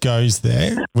always goes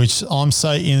there, which I'm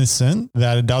so innocent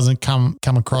that it doesn't come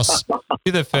across.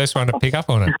 You're the first one to pick up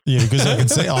on it. Yeah, because I can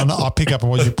see. I pick up on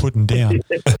what you're putting down.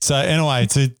 So anyway,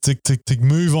 to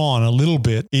move on a little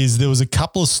bit, there was a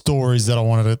couple of stories that I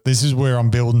wanted to. This is where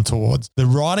I'm building towards.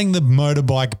 Riding the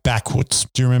motorbike backwards.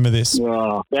 Do you remember this?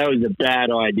 Oh, that was a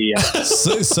bad idea.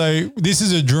 So this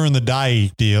is a during the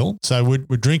day deal. So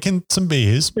we're drinking some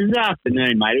beers. It was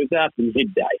afternoon, mate. It was after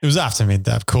midday. It was after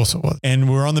midday, of course it was.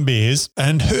 And we're on the beers.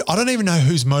 And I don't even know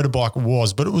whose motorbike it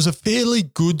was, but it was a fairly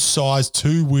good sized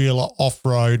two-wheeler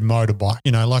off-road motorbike.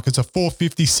 Like it's a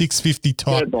 450, 650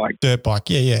 type dirt bike.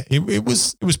 Yeah. It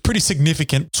was pretty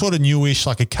significant, sort of newish,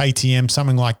 like a KTM,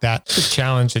 something like that. It's a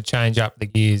challenge to change up the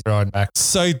gears riding back.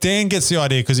 So Dan gets the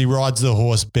idea because he rides the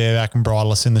horse bareback and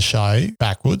bridleless in the show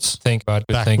backwards.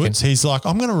 Backwards. He's like,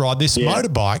 I'm going to ride this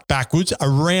motorbike backwards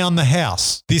around the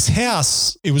house. This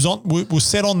house, it was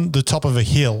set on the top of a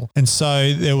hill. And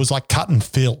so there was like cut and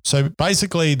fill. So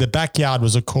basically the backyard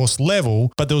was of course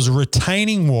level, but there was a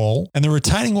retaining wall, and the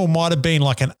retaining wall might have been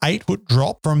like an 8-foot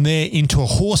drop from there into a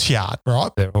horse yard,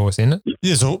 right? There's a horse in it?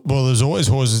 Yes. Well, there's always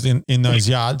horses in those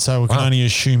yards. So we can only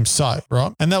assume so,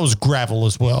 right? And that was gravel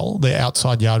as well. The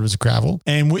outside yard was gravel,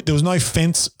 and there was no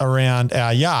fence around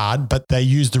our yard, but they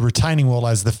used the retaining wall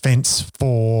as the fence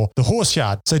for the horse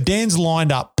yard. So Dan's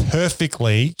lined up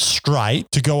perfectly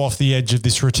straight to go off the edge of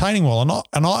this retaining wall,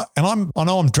 I know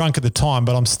I'm drunk at the time,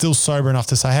 but I'm still sober enough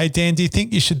to say, hey Dan, do you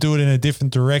think you should do it in a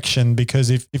different direction? Because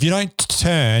if you don't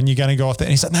turn, you're going to go off there.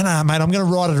 And he's like, no, mate, I'm going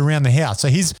to ride it around the house. So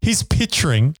he's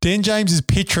picturing, Dan James is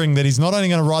picturing that he's not only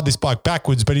going to ride this bike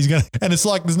backwards, but he's going to, and it's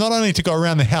like there's not only to go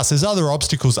around the house, there's other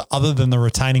obstacles other than the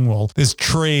retaining wall. There's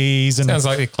trees and sounds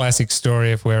like the classic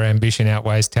story of where ambition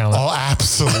outweighs talent. Oh,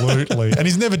 absolutely. And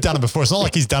he's never done it before. It's not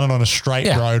like he's done it on a straight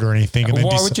road or anything. And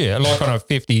why would you? Like on a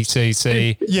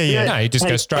 50cc. Yeah. No, you just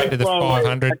go straight to the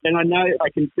 500. And I know I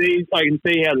can see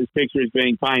how this picture is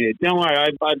being painted. Don't worry,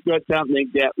 I've got something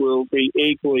that will be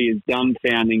equally as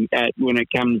dumbfounding when it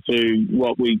comes to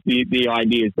what the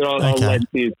ideas. But I'll let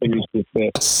you finish this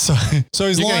first. So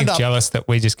he's You're lined up. Jealous that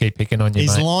we just keep picking on you,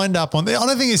 He's mate. lined up on. I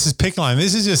don't think this is picking on him.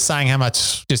 This is just saying how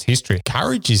much just history,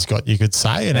 courage he's got. You could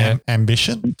say, and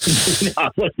ambition.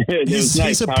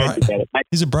 He's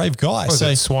a brave guy. Was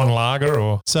it Swan Lager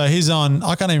or? So he's on.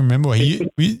 I can't even remember. We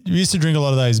used to drink a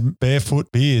lot of those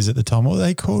barefoot beers at the time. What were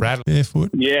they called? Rattle.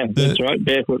 Barefoot. Yeah, that's right.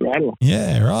 Barefoot Rattler.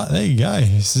 Yeah, right. There you go.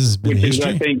 This is a bit of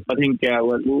history. I think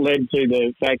what led to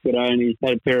the fact that I only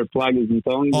had a pair of pluggers and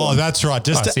thongs. Oh, that's right.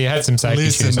 So you had some safety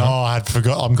shoes on. I had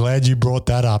forgot. I'm glad you brought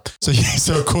that up.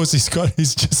 So of course he's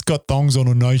just got thongs on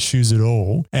or no shoes at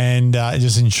all, and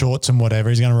just in shorts and whatever.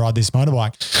 He's going to ride this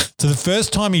motorbike. So the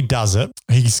first time he does it,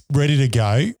 he's ready to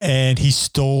go, and he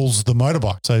stalls the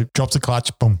motorbike. So drops the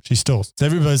clutch, boom, she stalls. So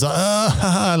everybody's like,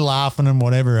 laughing and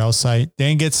whatever else. So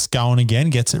Dan gets going again,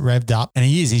 gets it revved up, and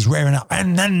he's revving up,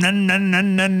 and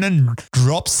then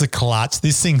drops the clutch.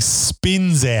 This thing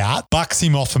spins out, bucks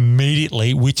him off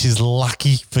immediately, which is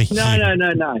lucky for him.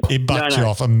 No. It bucked you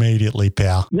off immediately,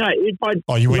 pal. No,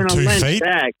 you went 2 feet?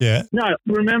 Back, yeah. No,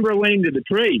 remember I went into the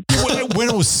tree. When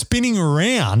it was spinning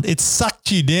around, it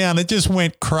sucked you down. It just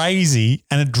went crazy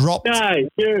and it dropped. No. I'm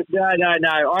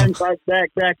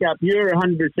back up. You're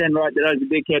 100% right that I was a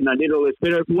dickhead and I did all this.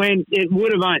 But it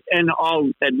would have, and I'll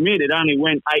admit it only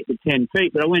went 8 to 10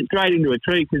 feet, but I went straight into a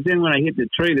tree because then when I hit the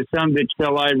tree, the sumbitch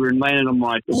fell over and landed on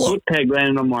my foot peg,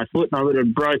 landed on my foot, and I would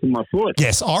have broken my foot.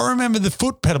 Yes, I remember the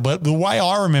foot pedal, but the way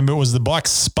I remember it was the bike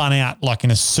spun out like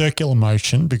in a circular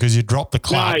motion because you dropped the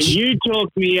clutch. No, you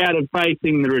talked me out of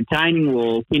facing the retaining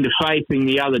wall into facing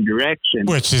the other direction.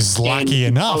 Which is lucky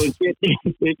enough.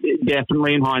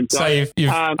 Definitely in hindsight. So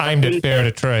you've aimed it fair at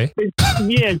a tree.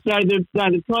 Yeah, so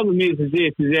the problem is that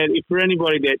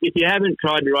if you haven't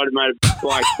tried to ride a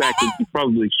motorbike backwards, you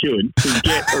probably should to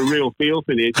get a real feel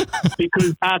for this,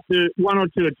 because after 1 or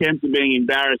 2 attempts of being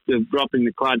embarrassed of dropping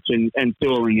the clutch and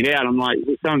stalling it out, I'm like,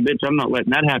 son of a bitch, I'm not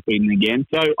letting that happen again.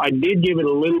 So I did give it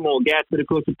a little more gas, but of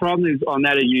course the problem is on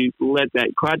that as you let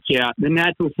that clutch out, the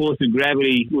natural force of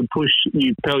gravity would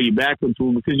propel you backwards.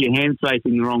 Well, because your hand's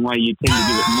facing the wrong way, you tend to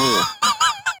give it more.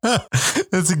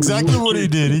 That's exactly what he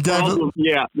did. He gave it.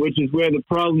 Yeah, which is where the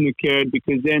problem occurred,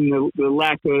 because then the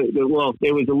lack of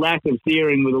there was a lack of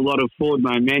steering with a lot of forward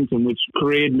momentum, which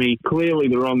careered me clearly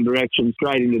the wrong direction,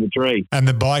 straight into the tree. And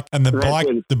the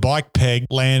bike peg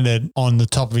landed on the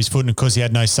top of his foot, and of course he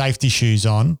had no safety shoes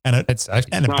on, and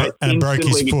it broke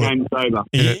his foot. Sober.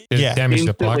 Did it damage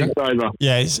the plugger? Sober.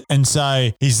 Yes, and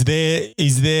so he's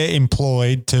there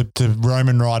employed to roam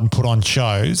and ride and put on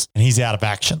shows, and he's out of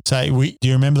action. So do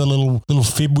you remember the little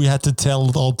fib we had to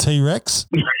tell old T-Rex?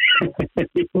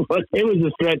 It was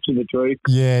a stretch of the truth.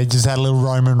 Yeah, he just had a little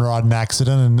roam and riding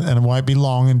accident, and it won't be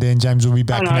long, and Dan James will be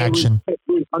back in action.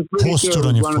 I'm pretty horse sure stood it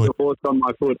on was your one foot. of the horse on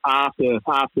my foot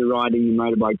after riding the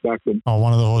motorbike backwards. Oh,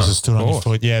 one of the horses stood on your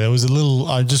foot. Yeah, there was a little.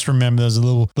 I just remember there was a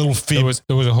little fib.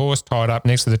 There was a horse tied up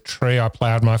next to the tree I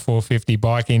ploughed my 450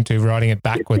 bike into, riding it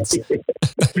backwards,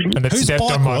 and it Whose stepped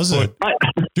bike on my was foot. it?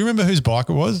 Do you remember whose bike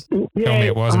it was? Yeah, Tell me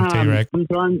it wasn't T-Rex.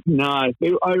 No,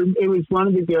 it was one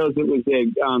of the girls that was there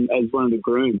as one of the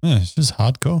grooms. Yeah, it's just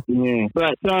hardcore. Yeah,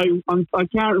 but so I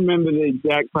can't remember the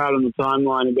exact part on the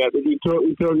timeline about. But we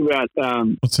talk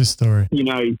about What's this story?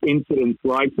 Incidents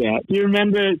like that. Do you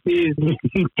remember being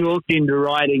talked into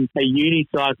riding a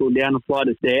unicycle down a flight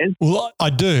of stairs? Well, I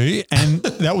do, and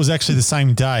that was actually the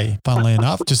same day, funnily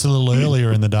enough, just a little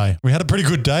earlier in the day. We had a pretty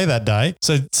good day that day.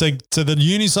 So the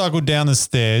unicycle down the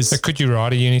stairs. So could you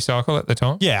ride a unicycle at the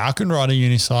time? Yeah, I can ride a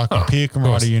unicycle. Pierre can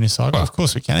ride a unicycle. Of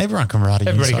course we can. Everyone can ride a unicycle.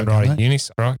 Everybody can ride a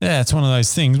unicycle, right? Yeah, it's one of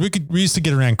those things. We used to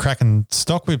get around cracking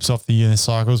stock whips off the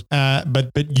unicycles.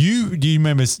 But do you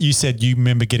remember? You said you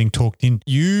remember getting talked in.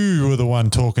 You were the one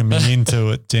talking me into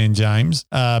it, Dan James,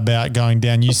 about going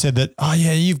down. You said that, oh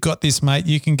yeah, you've got this, mate.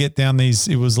 You can get down these.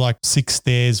 It was like 6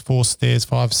 stairs, 4 stairs,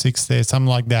 5, 6 stairs, something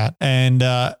like that. And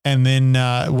then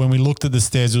when we looked at the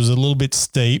stairs, it was a little bit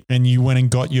steep, and you went and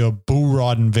got your bull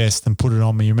riding vest and put it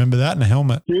on me. You remember that, and a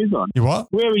helmet? Shoes on. You what?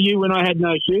 Where were you when I had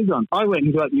no shoes on? I went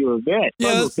and got you a vest. Yeah,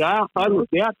 I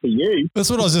looked out for you. That's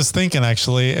what I was just thinking,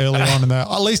 actually, early on in that.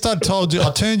 At least I told you,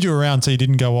 I turned you around so you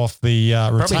didn't go off the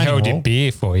retaining Probably held wall. your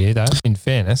beer for you, though, in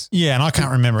fairness. Yeah, and I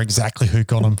can't remember exactly who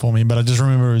got them for me, but I just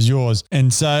remember it was yours.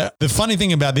 And so the funny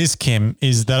thing about this, Kim,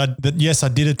 is that yes, I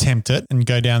did attempt it and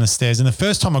go down the stairs. And the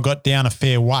first time I got down a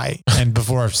fair way and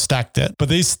before I stacked it, but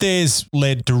these stairs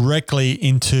led directly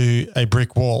into a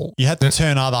brick wall. You had to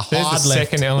turn either hard There's left. the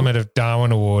second element of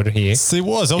Darwin Award here. It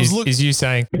was. I was looking. Is you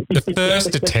saying the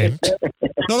first attempt,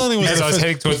 Not only was as it I was first,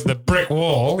 heading towards the brick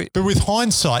wall, but with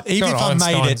hindsight, even if I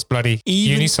made Einstein's it, bloody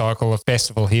unicycle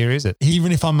festival here, is it?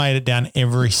 even if I made it down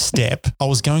every step, I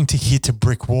was going to hit a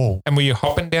brick wall. And were you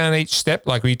hopping down each step?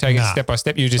 Like were you taking Nah. step by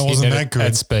step? You were just I hitting wasn't it that at good.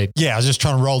 that speed. Yeah, I was just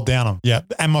trying to roll down them. Yeah.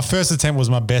 And my first attempt was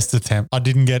my best attempt. I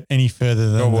didn't get any further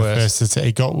than Got the worse. first attempt.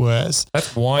 It got worse.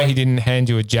 That's why he didn't hand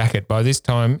you a jacket. By this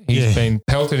time, he's been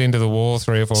pelted into the wall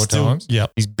 3 or 4 times.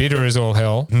 Yep. He's bitter as all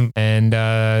hell. And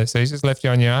so he's just left you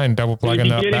on your own, double plugging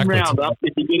If up you get him backwards. round up,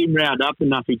 if you get him round up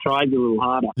enough, he tries a little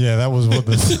harder. Yeah, that was what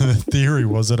the theory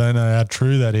was. I don't know how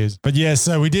true that is. But yeah,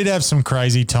 so we did have some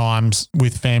crazy times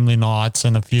with family nights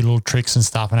and a few little tricks and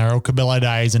stuff in our El Cabello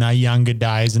days and our younger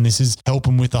days. And this is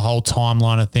helping with the whole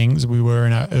timeline of things. We were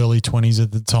in our early 20s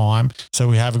at the time. So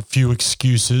we have a few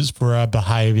excuses for our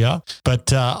behavior.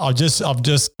 But I just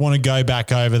want to go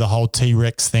back over the whole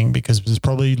T-Rex thing, because there's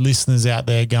probably listeners out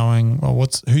there going, well,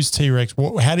 who's T-Rex?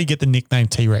 How do you get the nickname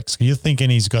T-Rex? You're thinking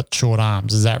he's got short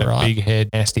arms. Is that right? Big head,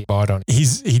 nasty bite on it.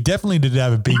 He definitely did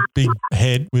have a big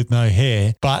head with no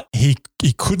hair, but he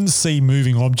couldn't see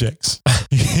moving objects.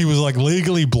 He was like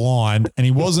legally blind, and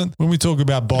he wasn't, when we talk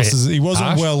about bosses, he wasn't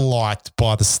harsh. well liked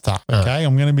by the staff. Okay.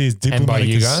 I'm going to be as diplomatic by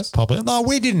you as guys? possible. No,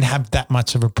 we didn't have that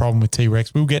much of a problem with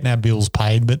T-Rex. We were getting our bills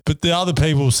paid, but the other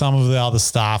people, some of the other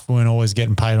staff weren't always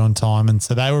getting paid on time. And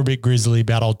so they were a bit grizzly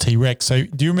about old T-Rex. So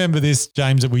do you remember this,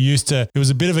 James, that it was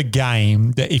a bit of a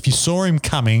game that if you saw him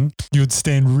coming, you would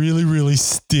stand really, really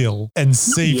still and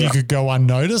see if you could go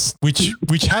unnoticed,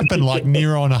 which happened like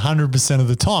near on 100% of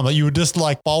the time. Like you would just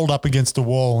like fold up against the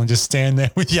wall and just stand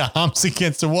there with your arms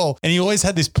against the wall. And he always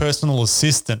had this personal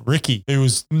assistant, Ricky, who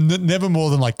was never more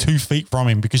than like 2 feet from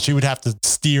him, because she would have to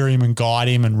steer him and guide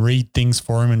him and read things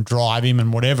for him and drive him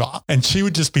and whatever. And she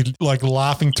would just be like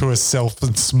laughing to herself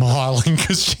and smiling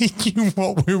because she knew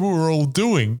what we were all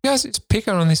doing. You guys just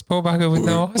picking on this poor bugger with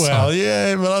no eyesight. Well,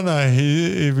 yeah, but I don't know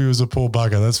if he was a poor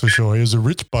bugger, that's for sure. He was a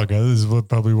rich bugger. This is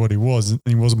probably what he was. And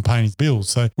he wasn't paying his bills.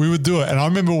 So we would do it. And I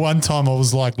remember one time I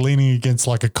was like leaning against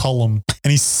like a column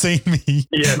and he's seen me.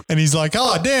 Yeah. And he's like,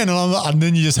 oh, Dan. And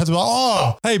then you just have to be like,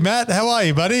 oh, hey, Matt, how are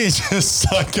you, buddy? And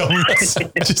just like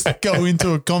go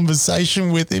into a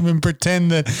conversation with him and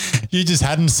pretend that you just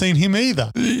hadn't seen him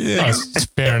either. Yeah. It's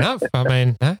fair enough. I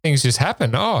mean, things just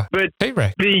happen. Oh, But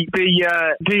T-Rex. do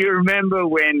you remember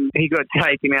when he got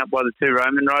taken out by the two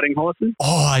Roman riding horses?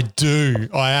 Oh, I do.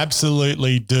 I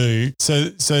absolutely do. So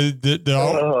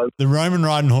the Roman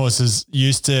riding horses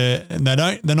used to, and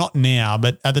they're not now,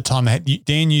 but at the time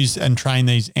Dan used and trained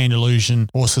these Andalusian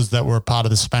horses that were a part of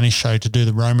the Spanish show to do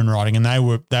the Roman riding, and they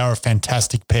were a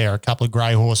fantastic pair, a couple of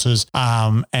grey horses,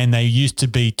 and they used to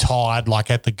be tied like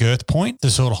at the girth point to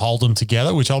sort of hold them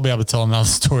together, which I'll be able to tell another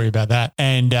story about that.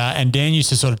 And Dan used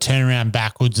to sort of turn around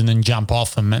backwards and then jump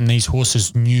off them, and these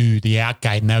horses knew the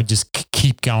outgate, and they would just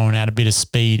keep going at a bit of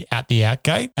speed at the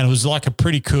outgate, and it was like a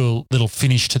pretty cool little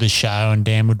finish to the show. And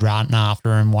Dan would run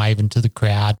after him, waving to the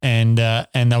crowd, and they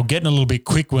were getting a little bit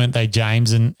quick, weren't they,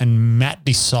 James? And Matt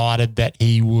decided that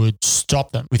he would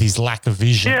stop them with his lack of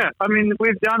vision. Yeah, I mean,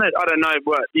 we've done it, I don't know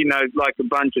what, like a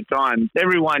bunch of times.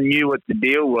 Everyone knew what the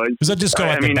deal was. Was that just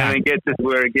going and it gets us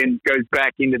where, again, goes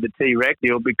back into the T-Rex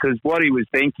deal, because what he was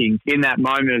thinking in that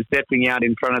moment of stepping out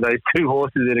in front of those two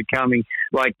horses that are coming,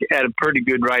 like, at a pretty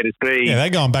good rate of speed. Yeah, they're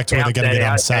going back to where they're going to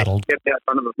get unsaddled. Stepped out in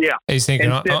front of them. Yeah. He's thinking,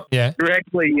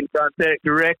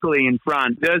 directly in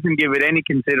front, doesn't give it any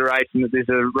consideration that there's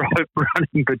a rope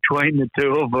running between the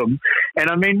two of them. And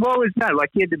I mean, what was that? Like,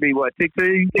 he had to be, what,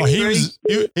 6'3"?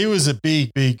 He was a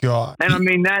big guy. And I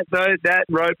mean, that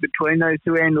rope between those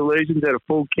two Andalusians at a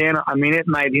full canter, I mean, it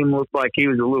made him look like he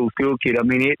was a little school kid. I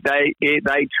mean,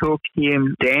 they took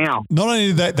him down. Not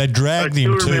only did they dragged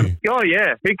him too. Oh,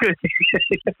 yeah, because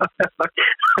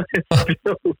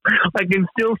I can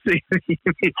still see the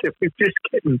image of him just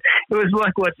getting, it was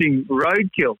like watching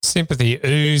Roadkill. Sympathy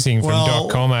oozing from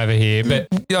 .com over here. But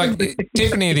like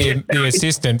Tiffany, the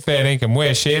assistant, fair dinkum,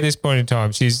 where's she at this point in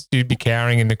time? She'd be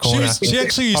cowering in the corner. She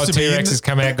actually used to be T-Rex has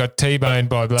come out, got T-boned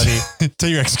by bloody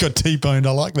T-Rex got T-boned.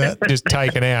 I like that. Just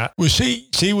taken out. Well,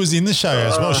 she was in the show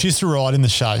as well. She used to ride in the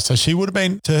show, so she would have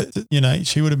been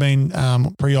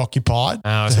preoccupied.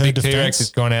 Oh, so big T-Rex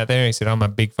has gone out there. He said, "I'm a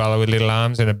big fellow with little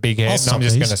arms and a big head, and I'm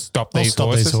just going to stop these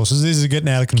horses. These are getting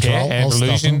out of control.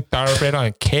 Andalusian, thoroughbred, I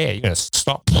don't care. You're going to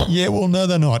stop." Yeah, well, no,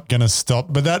 they're not going to stop.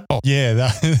 But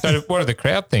So what did the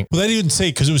crowd think? Well, they didn't see,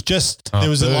 because it was just there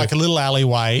was like a little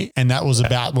alleyway, and that was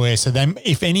about where. So then,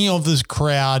 if any of the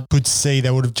crowd could see,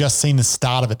 they would have just seen the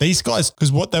start of it. These guys,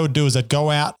 because what they would do is they'd go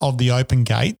out of the open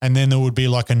gate, and then there would be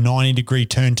like a 90-degree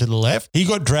turn to the left. He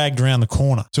got dragged around the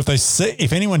corner. So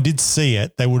if anyone did see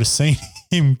it, they would have seen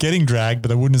him getting dragged, but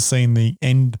they wouldn't have seen the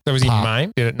end. So was he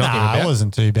maimed? Did it knock him about? It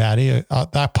wasn't too bad.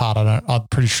 That part I'm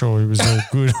pretty sure he was all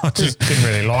good. I just didn't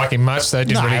really like him much. They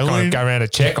didn't really kind of go around to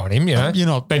check on him,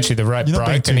 Eventually the rope broke. You're not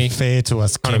being too fair to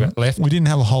us, Kim. Kind of got left. We didn't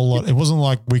have a whole lot. It wasn't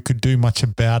like we could do much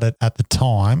about it at the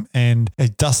time, and he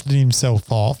dusted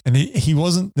himself off, and he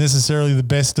wasn't necessarily the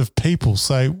best of people.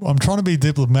 So I'm trying to be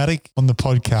diplomatic on the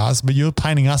podcast, but you're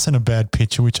painting us in a bad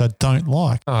picture, which I don't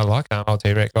like. Oh, I like that. Old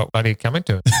T-Rex got bloody coming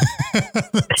to it.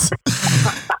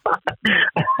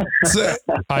 So,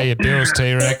 pay your bills,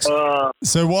 T-Rex.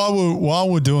 So while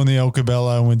we're doing the El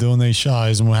Cabello and we're doing these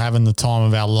shows and we're having the time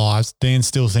of our lives, Dan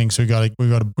still thinks we got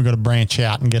to branch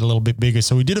out and get a little bit bigger.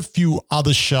 So we did a few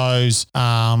other shows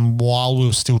while we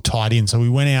were still tied in. So we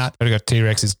went out. We got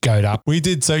T-Rex's goat up. We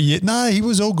did. So he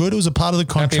was all good. It was a part of the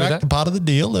contract, a part of the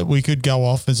deal that we could go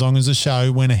off as long as the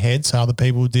show went ahead. So other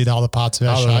people did other parts of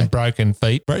our show. Broken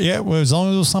feet. But yeah, well, as long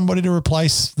as there was somebody to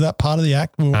replace that part of the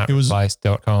act, it was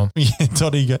replace.com.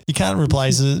 Yeah, you can't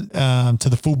replace it to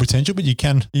the full potential, but you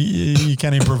can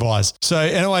improvise. So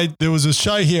anyway, there was a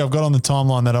show here I've got on the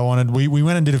timeline that I wanted. We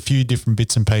went and did a few different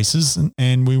bits and pieces,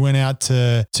 and we went out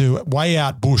to way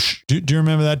out bush. Do you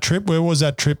remember that trip? Where was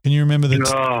that trip? Can you remember the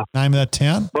name of that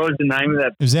town? What was the name of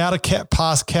that? It was out of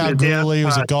past Kalgoorlie. It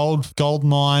was a gold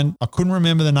mine. I couldn't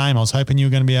remember the name. I was hoping you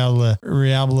were going to be able to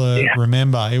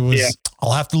remember. It was. Yeah.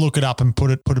 I'll have to look it up and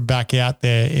put it back out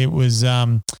there.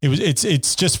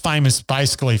 It's just famous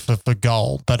basically for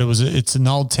gold, but it's an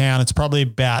old town. It's probably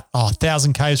about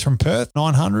 1,000 k's from Perth,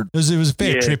 900. It was a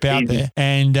fair trip out there,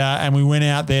 and we went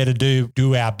out there to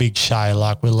do our big show.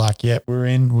 Like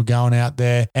we're going out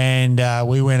there, and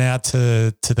we went out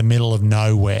to the middle of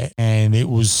nowhere, and it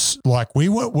was like we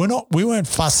weren't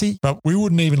fussy, but we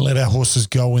wouldn't even let our horses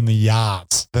go in the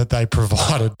yards that they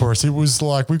provided for us. It was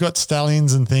like we got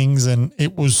stallions and things, and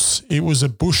and it was a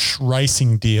bush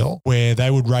racing deal where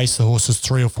they would race the horses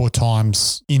 3 or 4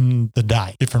 times in the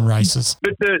day, different races.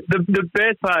 But the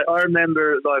best part, I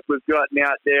remember, like, we've gotten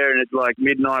out there and it's like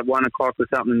midnight, 1 o'clock or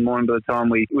something in the morning by the time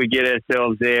we get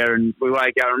ourselves there, and we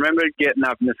wake up. I remember getting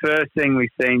up and the first thing we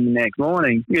seen the next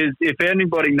morning is, if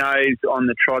anybody knows on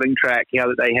the trotting track how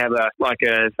that they have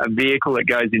a vehicle that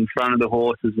goes in front of the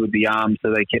horses with the arms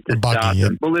so they get to start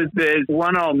them. Well, there's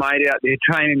one old mate out there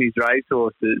training his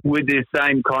racehorses with this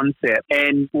same concept,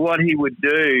 and what he would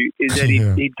do is that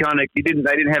they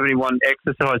didn't have anyone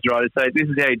exercise riders, so this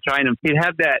is how he'd train them. He'd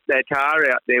have that car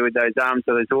out there with those arms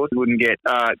so those horses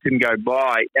couldn't go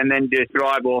by, and then just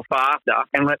drive off after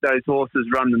and let those horses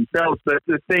run themselves. But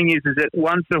the thing is that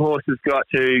once the horses got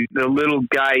to the little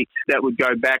gate that would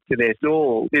go back to their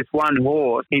stall, this one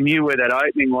horse, he knew where that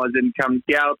opening was and come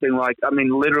galloping,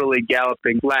 literally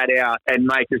galloping flat out and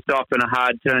make a stop and a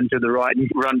hard turn to the right and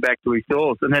run back to his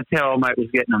stalls. And that's how old mate was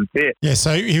getting them fit. Yeah,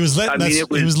 so he was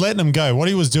letting them go. What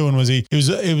he was doing was it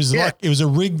was a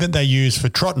rig that they used for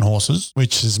trotting horses,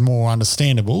 which is more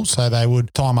understandable. So they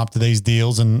would tie them up to these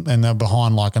deals and they're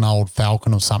behind like an old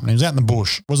falcon or something. He was out in the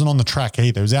bush. Wasn't on the track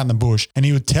either. He was out in the bush, and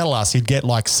he would tell us he'd get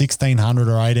like 1,600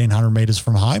 or 1,800 meters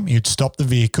from home. He would stop the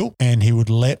vehicle and he would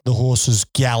let the horses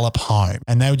gallop home,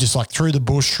 and they were just like through the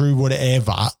bush, through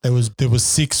whatever. There was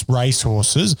 6 race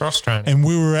horses, cross training, and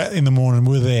we were out in the morning.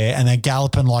 We were there, and they're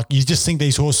galloping like you just think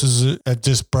these horses are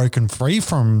just broken free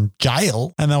from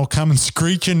jail, and they'll come and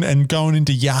screeching and going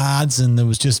into yards, and there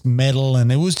was just metal,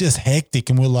 and it was just hectic.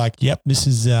 And we're like, "Yep, this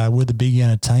is we're the big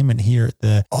entertainment here at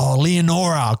the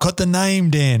Leonora." Got the name,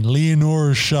 Dan.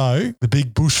 Leonora show, the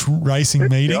big bush racing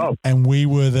meeting, and we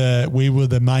were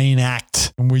the main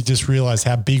act. And we just realized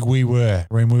how big we were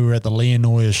when we were at the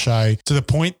Leonora show, to the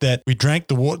point that we drank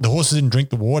the water. The horses didn't drink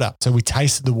the water, so we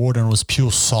tasted the water and it was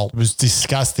pure salt. It was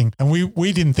disgusting, and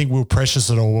we didn't think we were precious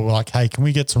at all. We were like, "Hey, can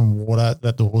we get some water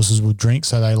that the horses would drink?"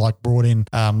 So they brought in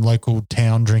local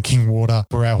town drinking water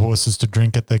for our horses to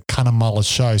drink at the Cunnamulla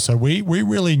show. So we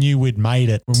really knew we'd made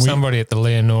it. Somebody at the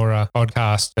Leonora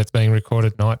podcast that's being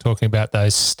recorded tonight talking about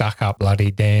those stuck up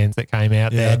bloody Dans that came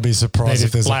out there. I'd be surprised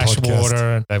if there's a podcast. Flash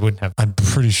water, and they wouldn't have. I'm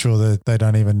pretty sure that they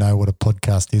don't even know what a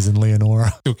podcast is in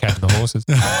Leonora. Still counting the horses.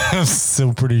 I'm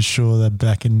still pretty sure that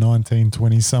back in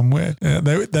 1920 somewhere,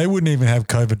 they wouldn't even have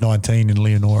COVID-19 in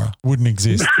Leonora. Wouldn't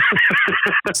exist.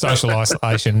 Social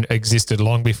isolation existed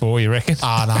long before, you reckon? No,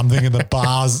 I'm thinking the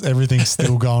bars, everything's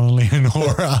still going in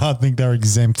Leonora. I think they're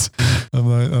exempt.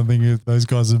 I think those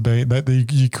guys would be, they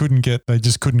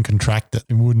just couldn't contract it.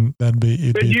 It wouldn't,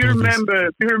 But you remember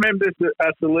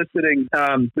us soliciting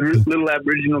the little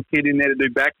Aboriginal kid in there to do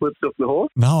backflips off the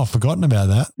horse? No, I've forgotten about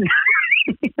that.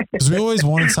 Because we always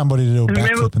wanted somebody to do a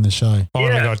backflip in the show. Oh,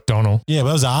 yeah. We got Donald. Yeah, but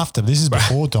that was after. This is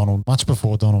before Donald, much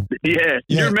before Donald. Yeah.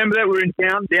 You remember that? We were in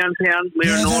downtown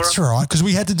Leonora. Yeah, that's right. Because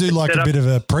we had to do like a bit of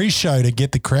a pre-show to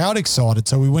get the crowd excited.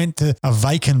 So we went to a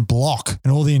vacant block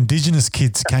and all the Indigenous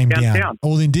kids came down.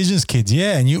 All the Indigenous kids,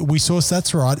 yeah. And we saw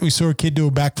a kid do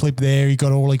a backflip there. He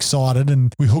got all excited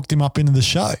and we hooked him up into the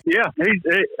show. Yeah.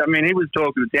 He was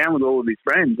talking to town with all of his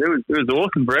friends. It was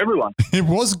awesome for everyone. It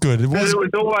was good. It was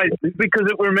always... Because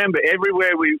remember,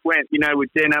 everywhere we went, we'd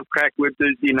stand up, crack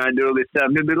whippers, do all this stuff.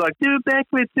 They'd be like, do a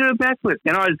backflip.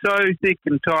 And I was so sick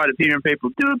and tired of hearing people,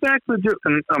 do a backflip.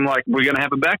 And I'm like, we're going to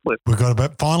have a backflip.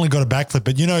 Finally got a backflip.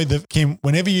 But Kim,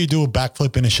 whenever you do a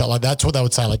backflip in a shot, like that's what they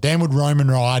would say. Like Dan would roam and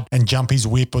ride and jump his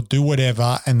whip or do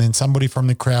whatever. And then somebody from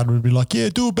the crowd would be like, yeah,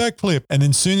 do a backflip. And then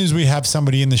as soon as we have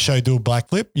somebody in the show do a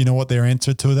backflip, you know what their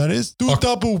answer to that is? Do a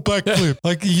double backflip.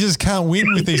 Like you just can't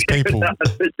win with these people.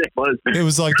 It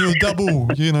was like, do a double.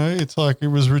 It's like it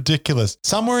was ridiculous.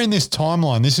 Somewhere in this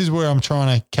timeline, this is where I'm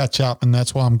trying to catch up, and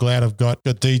that's why I'm glad I've got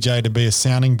DJ to be a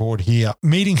sounding board here.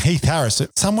 Meeting Heath Harris.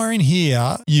 Somewhere in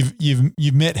here,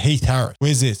 you've met Heath Harris.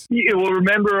 Where's this? Yeah, well,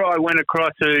 remember I went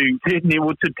across to Sydney,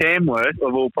 to Tamworth,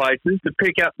 of all places, to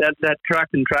pick up that truck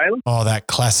and trailer. Oh, that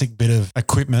classic bit of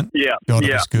equipment. Yeah. God,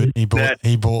 it was good. He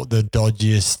bought the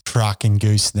dodgiest truck and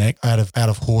gooseneck out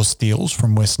of horse deals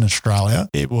from Western Australia.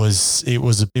 It was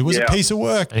a piece of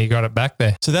work. And he got it back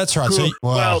there. So that's right. Cool.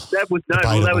 So, that was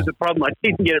the problem. I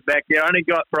didn't get it back there. I only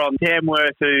got from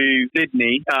Tamworth to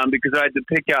Sydney because I had to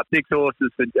pick up 6 horses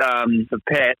for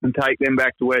Pat and take them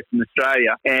back to Western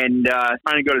Australia. And I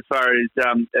only got as far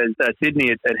as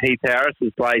Sydney at Heath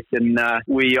Harris's place. And I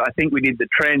think we did the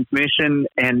transmission,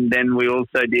 and then we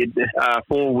also did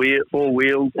 4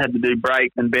 wheels. Had to do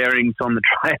brakes and bearings on the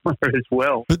trailer as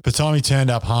well. But by the time he turned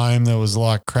up home, there was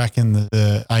like cracking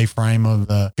the A-frame of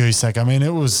the gooseneck. I mean,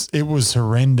 it was it was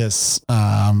horrendous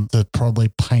to probably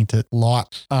paint it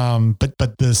light.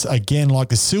 But there's, again, like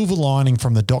the silver lining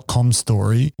from the .com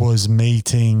story was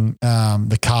meeting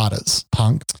the Carters,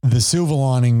 Punk. The silver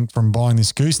lining from buying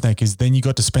this gooseneck is then you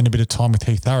got to spend a bit of time with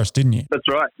Heath Harris, didn't you? That's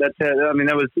right. That's how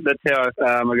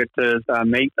I got to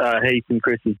meet Heath and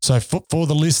Chrissy. So for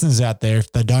the listeners out there,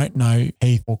 if they don't know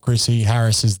Heath or Chrissy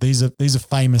Harris, these are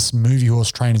famous movie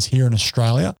horse trainers here in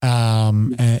Australia.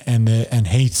 And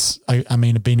Heath's, I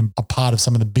mean, have been a part of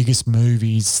some of the biggest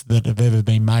movies that have ever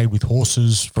been made with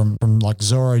horses, from like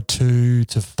Zorro 2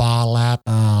 to Far Lap.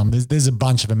 There's a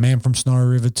bunch of them. Man from Snowy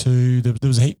River 2. There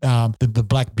was the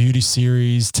Black Beauty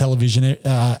series, television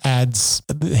ads,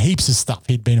 heaps of stuff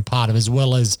he'd been a part of, as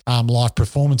well as live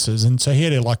performances. And so he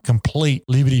had a like complete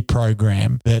Liberty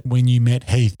program that when you met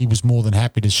Heath, he was more than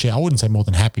happy to share. I wouldn't say more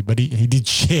than happy, but he did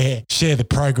share the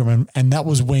program. And that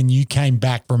was when you came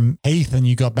back from Heath and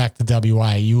you got back to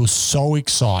WA. You were so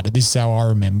excited. This is how I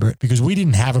remember it, because we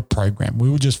didn't have a program. We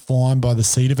were just flying by the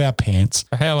seat of our pants.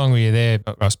 How long were you there,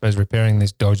 I suppose, repairing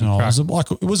this dodgy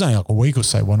truck? It was only like a week or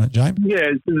so, wasn't it, James? Yeah,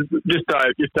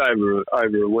 just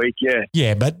over a week, yeah.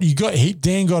 Yeah, but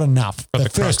Dan got enough the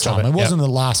first time. It wasn't the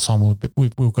last time we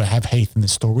were going to have Heath in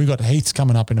this story. We got Heath's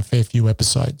coming up in a fair few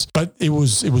episodes, but it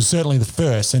was certainly the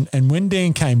first. And when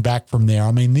Dan came back from there,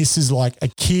 I mean, this is like a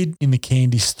kid in the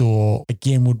candy store,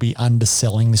 again, would be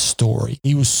underselling this story.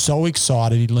 He was so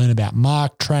excited. He'd learn about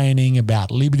mark training,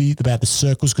 about Liberty, about the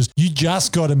circles, because you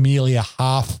just got Amelia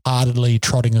half-heartedly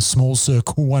trotting a small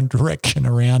circle one direction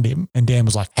around him. And Dan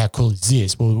was like, how cool is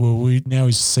this? Well, now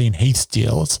he's seeing Heath's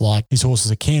deal. It's like his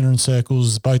horses are cantering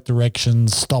circles, both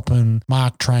directions, stopping,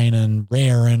 mark training,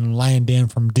 rearing, laying down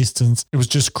from distance. It was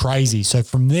just crazy. So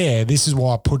from there, this is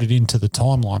why I put it into the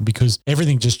timeline, because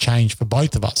everything just changed for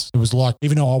both of us. It was like,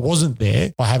 even though I wasn't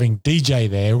there, by having DJ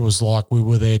there, it was like we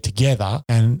were there together,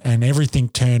 and everything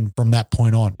turned from that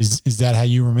point on. Is that how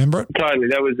you remember it? Totally.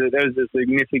 That was a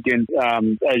significant,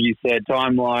 as you said,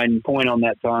 point on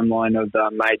that timeline of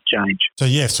made change. So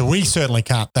yeah, so we certainly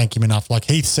can't thank him enough. Like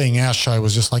Heath seeing our show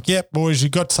was just like, yep, boys, you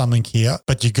got something here,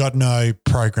 but you got no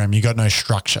program, you got no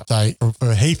structure. So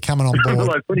for Heath coming on board.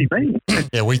 Like, what do you mean?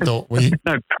 Yeah, we thought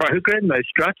no program, no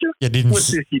structure. Yeah,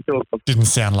 what's this you talk about? Didn't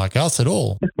sound like us at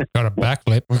all. Got a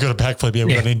backflip. We've got a backflip. Yeah,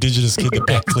 we got an Indigenous kid that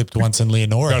backflipped once in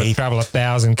Leonora. Got to travel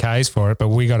 1,000 Ks for it, but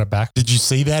we got a back. Did you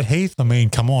see that, Heath? I mean,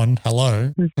 come on,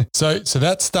 hello. So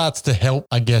that starts to help,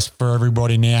 I guess, for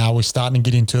everybody now. We're starting to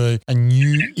get into a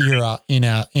new era in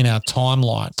our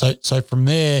timeline. So from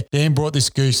there, Dan brought this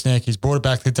gooseneck. He's brought it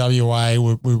back to WA.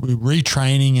 We're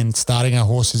retraining and starting our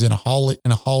horses in a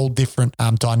whole different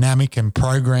dynamic and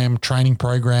training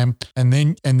program. And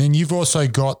then you've also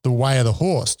got the Way of the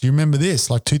Horse. Do you remember this?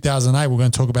 Like 2008, we're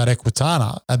going to talk about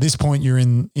Equitana. At this point, you're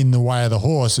in the Way of the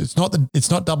Horse. It's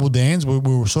not Double Dan's. We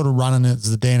were sort of running it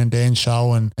as the Dan and Dan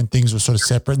show, and things were sort of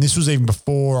separate. And this was even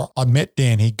before I met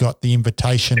Dan. He got the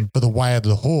invitation for the Way of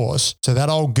the Horse. So that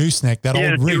old gooseneck, that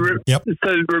old rig. Yep.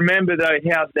 So remember though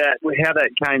how that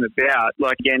came about.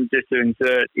 Like again, just to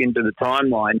insert into the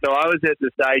timeline. So I was at the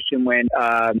station when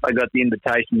I got the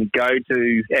invitation to go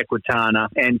to Equitana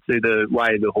and to the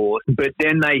Way of the Horse. But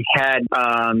then they had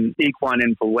equine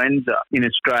influenza in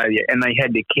Australia, and they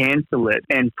had to cancel it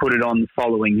and put it on the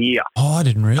following year. Oh, I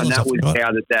didn't realise. And that was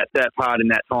how that part in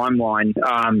that timeline,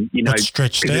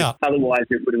 stretched out. Otherwise,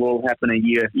 it would have all happened a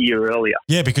year earlier.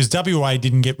 Yeah, because WA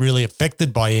didn't get really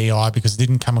affected by EI because it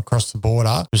didn't come across the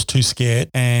border. It was too scared,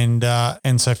 and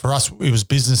so for us, it was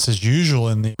business as usual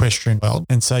in the equestrian world.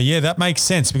 And so yeah, that makes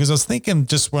sense, because I was thinking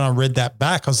just when I read that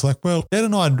back, I was like, well, Dan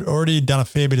and I had already done a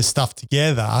fair bit of stuff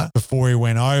together before he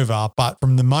went over, but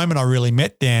from the moment I really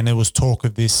met Dan, there was talk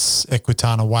of this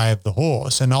Equitana Way of the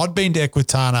Horse, and I'd been to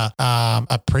Equitana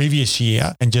a previous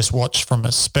year and just watched from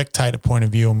a spectator point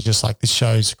of view, and just like, this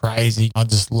show's crazy. I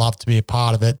just love to be a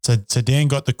part of it. So Dan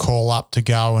got the call up to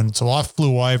go, and so I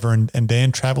flew over, and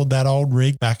Dan travelled that old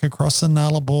rig back across the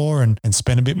Nullarbor and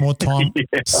spent a bit more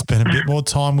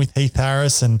time, with Heath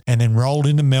Harris, and then rolled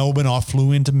into Melbourne. I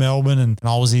flew into Melbourne, and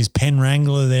I was his pen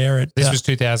wrangler there. This was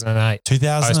 2008.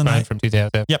 2008 from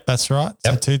 2007. Yep, that's right.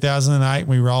 Yep. So 2008,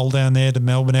 we rolled down there to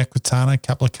Melbourne Equitana, a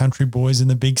couple of country boys in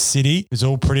the big city. It was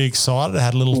all pretty excited. It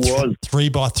had a little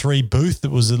 3x3 booth.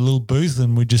 It was a little booth,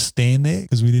 and we'd just stand there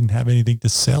because we didn't have anything to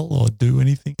sell or do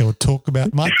anything or talk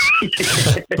about much.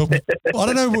 But I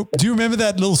don't know. Do you remember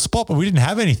that little spot? But we didn't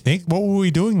have anything. What were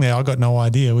we doing there? I got no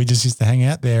idea. We just used to hang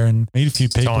out there and meet a few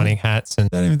people. Signing hats. And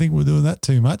I don't even think we were doing that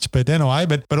too much. But anyway,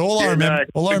 but I remember.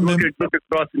 Look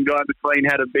across, and Guy McLean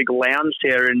had a big lounge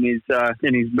chair in his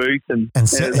booth, and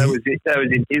so that was it. That was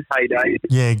in his heyday.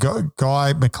 Yeah,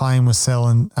 Guy McLean was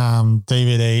selling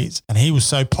DVDs, and he was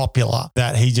so popular popular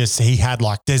that he had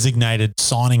like designated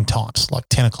signing times, like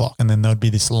 10 o'clock. And then there'd be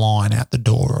this line out the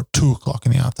door, or 2 o'clock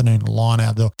in the afternoon, a line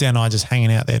out the door. Dan and I just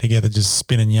hanging out there together, just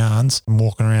spinning yarns and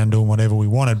walking around doing whatever we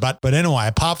wanted. But anyway,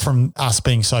 apart from us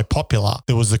being so popular,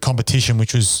 there was the competition,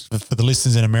 which was for the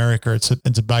listeners in America. It's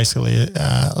basically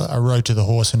a road to the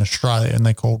horse in Australia, and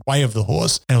they called Way of the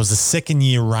Horse. And it was the second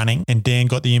year running, and Dan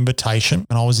got the invitation,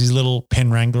 and I was his little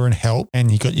pen wrangler and help.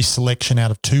 And he got your selection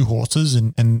out of 2 horses,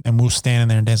 and we were standing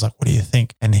there, and Dan's like, "What do you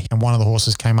think?" And one of the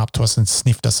horses came up to us and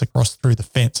sniffed us across through the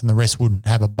fence, and the rest wouldn't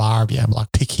have a bar of you. I'm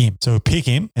like, "Pick him." So we pick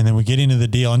him, and then we get into the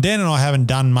deal. And Dan and I haven't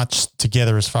done much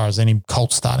together as far as any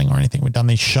colt starting or anything. We've done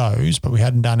these shows, but we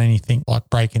hadn't done anything like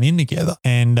breaking in together.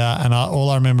 And all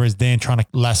I remember is Dan trying to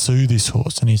lasso this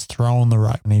horse, and he's throwing the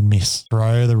rope, and he'd miss.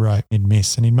 Throw the rope, he'd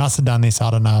miss. And he must have done this,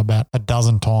 I don't know, about a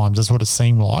dozen times. That's what it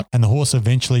seemed like. And the horse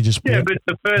eventually just but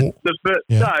the first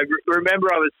yeah. no,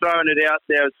 remember I was throwing it out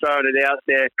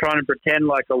there, trying to pretend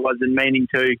like I wasn't meaning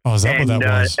to. Oh, is that what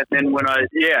that was? And then when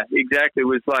exactly, it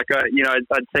was like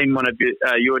I'd seen one of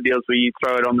your deals where you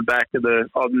throw it on the back of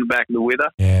the wither.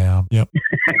 Yeah, yep.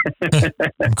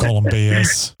 I'm calling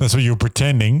BS. That's what you were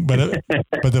pretending. But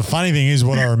the funny thing is,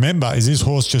 what I remember is this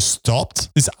horse just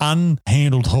stopped. This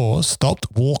unhandled horse stopped,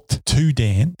 walked to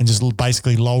Dan, and just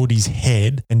basically lowered his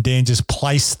head. And Dan just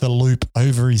placed the loop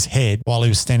over his head while he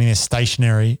was standing there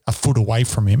stationary a foot away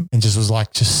from him, and just was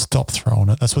like, "Just stop throwing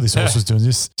it." That's what this horse was doing.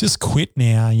 Just quit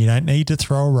now. You don't need to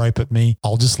throw a rope at me.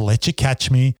 I'll just let you catch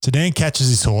me. So Dan catches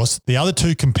his horse. The other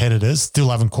 2 competitors still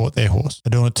haven't caught their horse.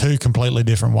 They're doing it 2 completely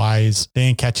different ways.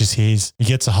 Dan catches his. He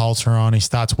gets a halter on. He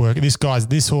starts working.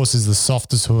 This horse is the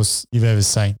softest horse you've ever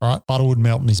seen, right? Butter would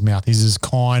melt in his mouth. He's as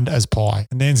kind as pie.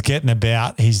 And Dan's getting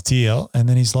about his deal. And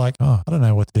then he's like, "Oh, I don't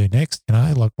know what to do next.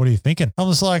 Like, what are you thinking?" I'm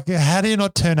just like, "How do you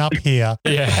not turn up here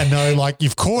and know, like,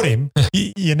 you've caught him?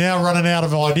 You're now running out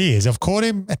of ideas. I've caught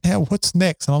him. And now what's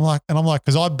next?" And I'm like,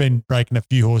 because I've been breaking a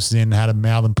few horses in and had a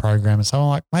mouthing program. And so I'm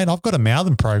like, "Mate, I've got a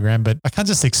mouthing program, but I can't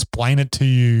just explain it to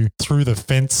you through the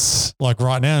fence like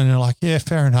right now." And you're like, "Yeah,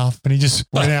 fair enough." And he just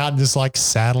went out and just like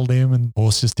saddled him, and the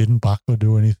horse just didn't buck or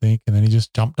do anything. And then he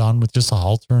just jumped on with just a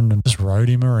halter and just rode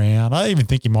him around. I even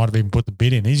think he might have even put the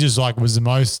bit in. He's just like was the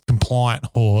most compliant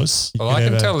horse. Well, I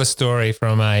can tell the story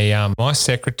from my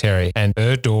secretary and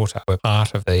her daughter were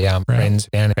part of the friends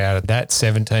down about it. That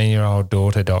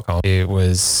 17-year-old-daughter.com. It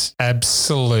was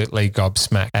absolutely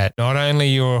gobsmacked at not only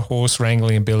your horse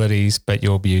wrangling abilities, but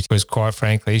your beauty. Because quite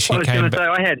frankly, she came back.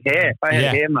 I had hair. I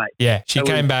had hair, mate. Yeah, she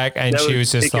came back and she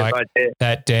was just like,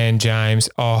 "That Dan James,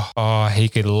 he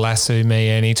could lasso me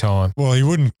anytime." Well, he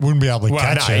wouldn't be able to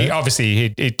catch her.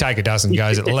 Obviously, he'd take a dozen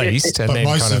goes at least. And but then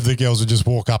most of the girls would just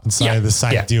walk up and say the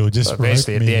same deal. Just rope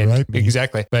me.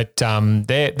 Exactly. But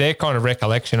their kind of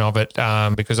recollection of it,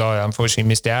 because I unfortunately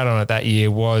missed out on it that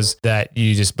year, was that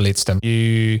you just blitzed them.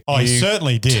 You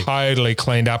certainly did. Totally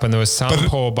cleaned up. And there was some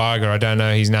poor bugger, I don't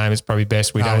know his name, it's probably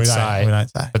best we don't say.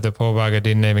 But the poor bugger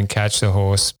didn't even catch the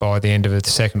horse by the end of the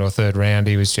 2nd or 3rd round.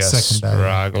 He was just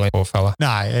struggling, poor fella. No,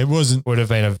 it wasn't. Would have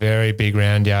been a very big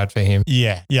round yard for him.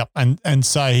 Yeah, yep. And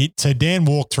so Dan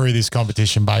walked through this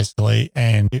competition basically,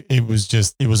 and it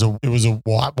was a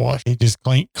whitewash. He just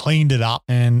cleaned it up,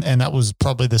 and that was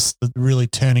probably the really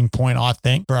turning point, I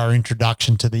think, for our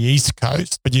introduction to the East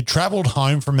Coast. But you travelled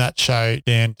home from that show,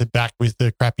 Dan, to back with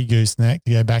the crappy gooseneck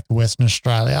to go back to Western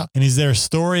Australia. And is there a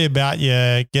story about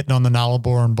you getting on the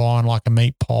Nullarbor and buying like a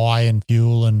meat pie and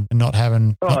fuel and not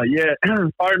having? Oh yeah,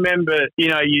 I remember.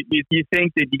 You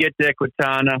think that you get to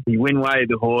Equitana, you win Way of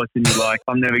the Horse, and you're like,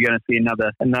 "I'm never going to see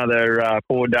another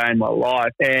poor day in my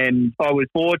life." And I was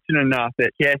fortunate enough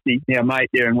that Cassie, our mate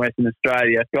there in Western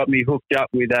Australia, got me hooked up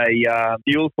with a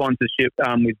fuel sponsorship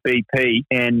with BP,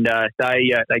 and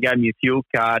they gave me a fuel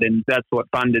card, and that's what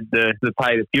funded the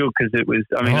pay of the fuel, because it was.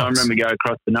 I remember going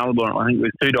across the Nullarbor, I think it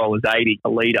was $2.80 a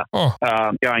litre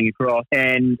going across,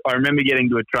 and I remember getting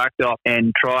to a truck stop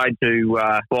and tried to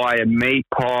buy a meat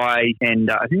pie, and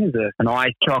I think it was an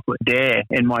iced chocolate dare,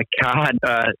 and my card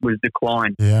was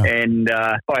declined. Yeah. And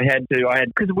I had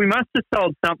because we must have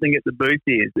sold something at the booth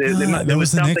here. There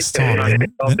was the next time.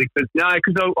 Because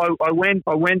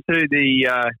I went to the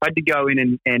I had to go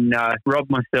in and rob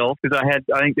myself, because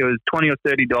I think there was $20 or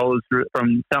 $30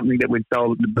 from something that we'd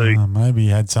sold at the booth. Maybe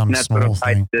you had some small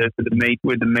thing. For the meat,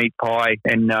 with the meat pie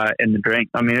and the drink.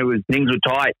 I mean, things were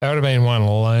tight. That would have been one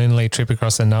lonely trip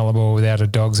across the Nullarbor without a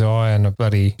dog's eye and a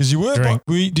bloody because you were drink.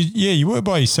 You were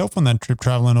by yourself on that trip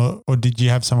traveling, or did you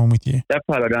have someone with you? That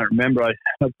part I don't remember. I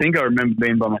think I remember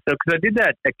being by myself, because I did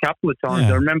that a couple of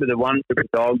times. I remember the one with the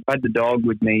dog. I had the dog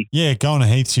with me. Yeah, going to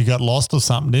Heaths, you got lost or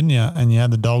something, didn't you? And you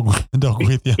had the dog with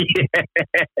you. Yeah,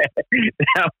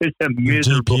 that was a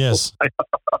miserable. GPS.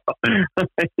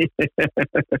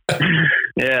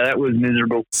 Yeah, that was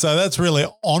miserable. So that's really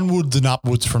onwards and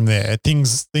upwards from there.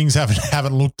 Things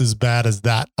haven't looked as bad as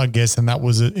that, I guess. And that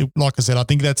was like I said, I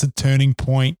think that's a turning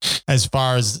point as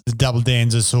far as the Double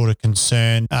Dans are sort of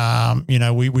concerned.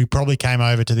 We probably came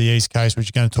over to the East Coast,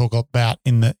 which we're going to talk about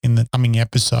in the coming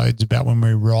episodes about when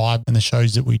we arrived and the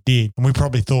shows that we did. And we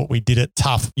probably thought we did it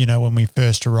tough, when we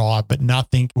first arrived, but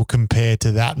nothing will compare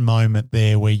to that moment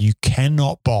there where you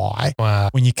cannot buy. Wow.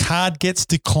 When your card gets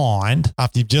declined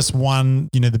after you've just won,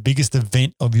 the biggest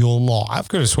event of your life.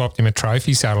 Could have swapped him a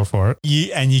trophy saddle for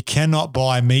it. And you cannot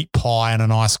buy meat pie and a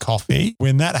nice coffee.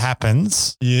 When that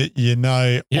happens, you're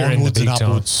onwards and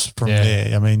upwards from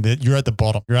there. I mean, you're at the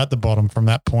bottom. You're at the bottom from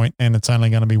that point, and it's only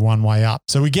going to be one way up.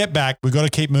 So we get back. We've got to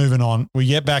keep moving on. We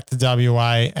get back to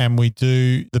WA and we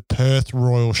do the Perth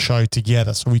Royal show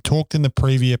together. So we talked in the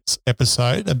previous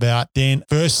episode about Dan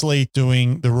firstly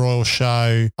doing the Royal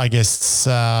show, I guess,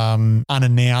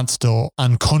 unannounced or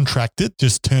uncontracted,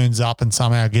 just turns up and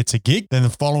somehow gets a gig. Then the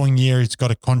following year, he's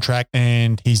got a contract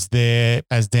and he's there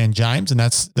as Dan James. And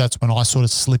that's when I sort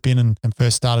of slip in and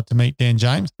first started to meet Dan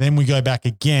James. Then we go back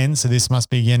again. So this must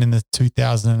be again in the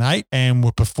 2008, and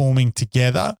we're performing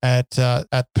together at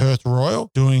Perth Royal,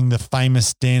 doing the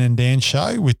famous Dan and Dan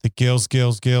show with the Girls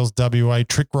WA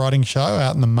trick riding show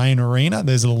out in the main arena.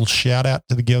 There's a little shout out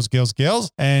to the Girls.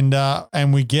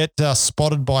 And we get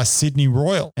spotted by Sydney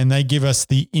Royal, and they give us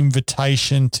the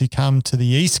invitation to come to the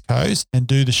East Coast and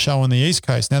do the show on the East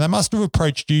Coast. Now they must have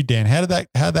approached you, Dan. How did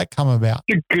that come about?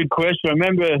 Good question. I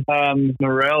remember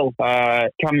Morel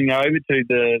coming over to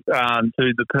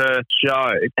the Perth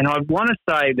show, and I want to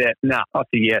say that I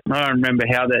forget. I don't remember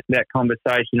how that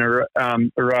conversation arose.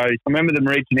 I remember them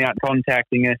reaching out,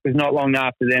 contacting us. It was not long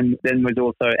after them. Then was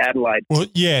also Adelaide. Well,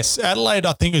 yes, Adelaide.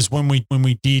 I think is when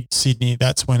we did Sydney.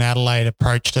 That's when Adelaide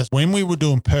approached us. When we were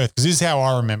doing Perth, because this is how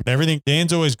I remember everything.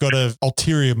 Dan's always got an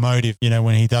ulterior motive,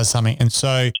 when he does something. And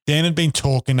so Dan had been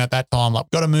talking at that time, like,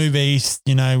 got to move east.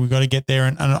 We've got to get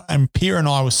there. And Pierre and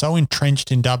I were so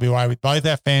entrenched in WA with both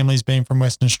our families being from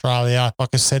Western Australia. Like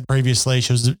I said previously,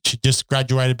 she just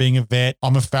graduated being a vet.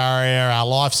 I'm a farrier. Our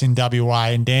life's in WA.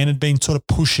 And Dan had been sort of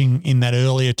pushing in that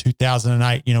earlier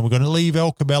 2008, we're going to leave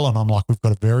El Cabello. And I'm like, we've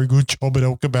got a very good job at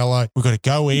El Cabello. We've got to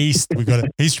go east.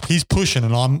 He's pushing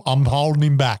and I'm holding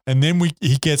him back. And then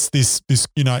he gets this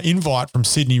invite from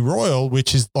Sydney Royal,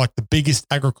 which is like the biggest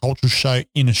agricultural show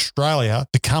in Australia,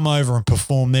 to come over and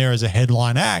perform there as a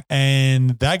headline act.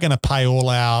 And they're going to pay all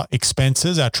our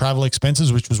expenses, our travel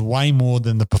expenses, which was way more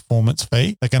than the performance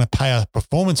fee. They're going to pay a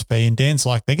performance fee. And Dan's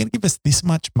like, they're going to give us this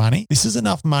much money. This is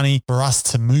enough money for us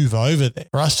to move over there,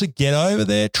 for us to get over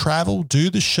there, travel, do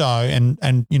the show. And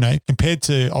compared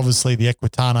to obviously the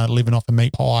Equitana living off a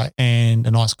meat pie and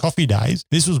a nice coffee days,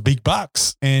 this was big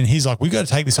bucks. And he's like, we've got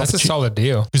to take this opportunity. That's a solid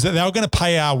deal. Because they were going to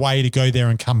pay our way to go there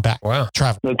and come back. Wow.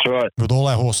 Travel. That's right. With all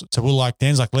our horses. So we're like,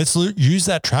 Dan's like, let's use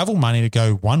that travel money to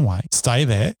go one way, stay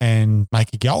there and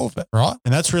make a go of it, right?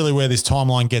 And that's really where this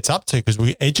timeline gets up to, because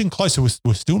we're edging closer.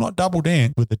 We're still not Double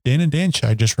Dan with the Dan and Dan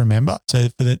show, just remember. So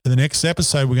for the next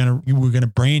episode, we're going to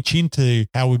branch into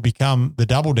how we become the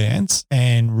Double Dans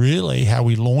and really how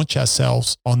we launch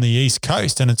ourselves on the East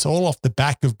Coast. And it's all off the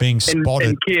back of being spotted.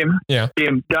 And Kim,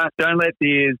 don't let the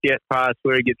years get past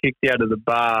where he gets kicked out of the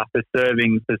bar for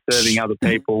serving other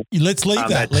people. Let's leave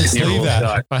that. Let's leave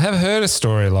that. I have heard a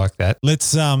story like that.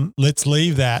 Let's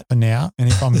leave that for now. And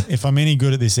if I'm any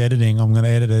good at this editing, I'm going to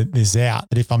edit this out.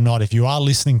 But if I'm not, if you are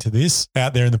listening to this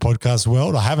out there in the podcast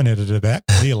world, I haven't edited that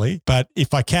clearly, but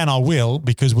if I can, I will,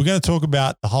 because we're going to talk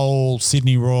about the whole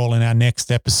Sydney Royal in our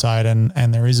next episode.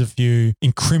 And there is a few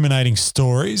incriminating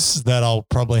stories that I'll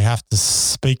probably have to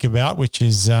speak about, which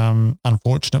is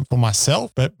unfortunate for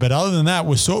myself. But other than that,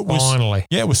 we're sort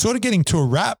of getting to a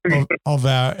wrap of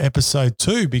our episode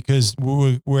 2, because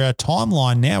we're our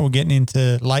timeline now. We're getting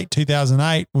into late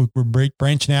 2008. We're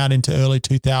branching out into early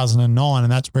 2009,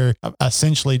 and that's where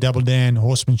essentially Double Dan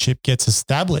horsemanship gets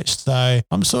established. So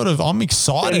I'm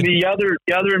excited. And the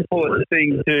other important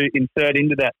thing to insert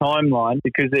into that timeline,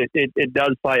 because it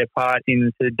does play a part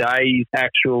in today's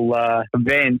actual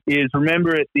event, is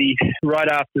remember right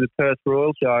after the Perth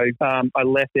Royal show, I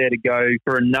left there to go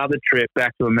for another trip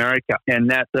back to America, and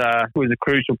that was a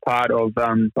crucial part of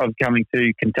coming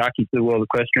to Kentucky for the World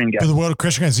Equestrian Games. For the World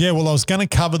Equestrian Games, yeah. Well, I was going to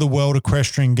cover the World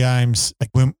Equestrian Games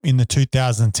in the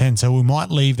 2010, so we might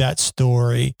leave that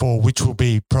story for which will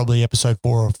be probably episode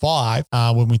 4 or 5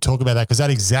 when we talk about that, because that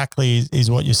exactly is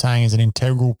what you're saying is an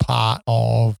integral part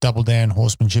of Double Dan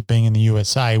horsemanship being in the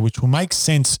USA, which will make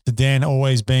sense to Dan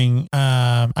always being,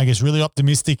 I guess, really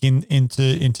optimistic into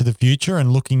into the future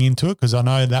and looking into it, because I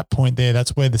know at that point there,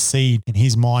 that's where the seed in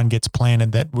his mind gets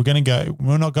planted that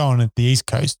we're not going to the East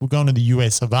Coast, we're going to the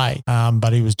US of A.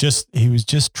 But he was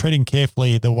just treading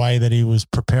carefully the way that he was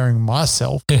preparing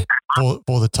myself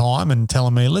for the time and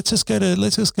telling me, let's just go to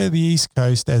the East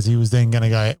Coast, as he was then going to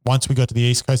go. Once we got to the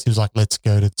East Coast, he was like, let's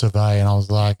go to Survey. And I was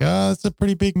like, oh, it's a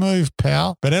pretty big move,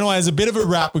 pal. But anyway, as a bit of a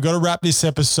wrap, we've got to wrap this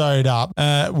episode up.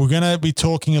 We're going to be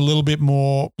talking a little bit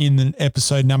more in the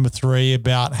episode number 3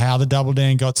 about how the Double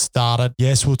Dan got started.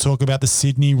 Yes, we'll talk about the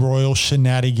Sydney Royal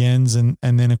shenanigans and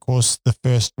then, of course, the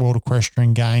first World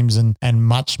Equestrian Games and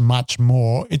much, much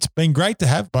more. It's been great to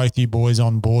have both you boys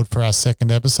on board for our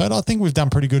second episode. I think we've done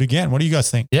pretty good again. What do you guys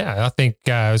think? Yeah, I think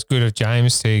it was good of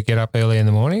James to get up early in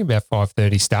the morning, about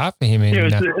 5:30 start for him. It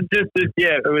was.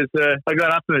 I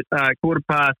got up at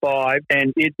 5:15,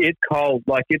 and it's cold.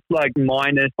 It's like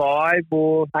 -5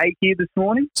 or 8 here this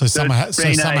morning. So summer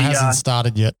hasn't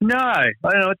started yet. No, I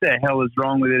don't know what the hell is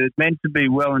wrong with it. It's meant to be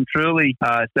well and truly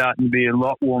starting to be a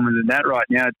lot warmer than that right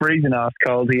now. It's freezing ass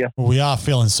cold here. Well, we are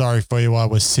feeling sorry for you while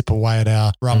we sip away at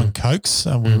our rum and cokes,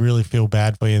 and we really feel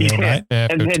bad for you there, mate. Yeah,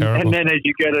 and then as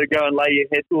you go and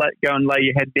lay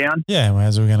your head down. Yeah, well,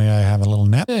 as we're going to go have a little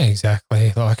nap. Yeah,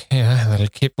 exactly. Little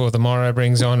Kipper tomorrow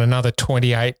brings on another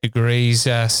 28 degrees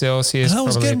Celsius. It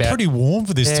was getting pretty warm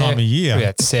for this time of year.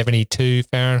 About 72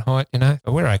 Fahrenheit,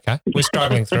 but we're okay. We're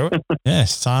struggling through it. Yeah,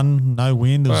 sun, no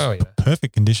wind. It was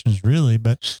perfect conditions, really,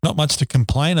 but not much to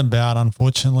complain about,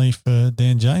 unfortunately, for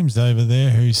Dan James over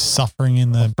there, who's suffering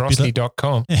in the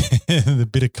Frosty.com. the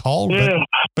bitter cold. Yeah.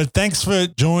 But thanks for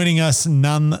joining us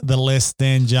nonetheless,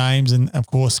 Dan James, and of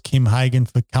course, Kim Hagen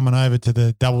for coming over to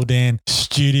the Double Dan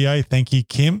studio. Thank you,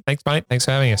 Kim. Thanks, mate. Thanks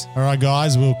for having us. All right,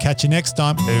 guys, we'll catch you next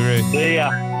time. Hooroo. See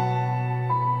ya.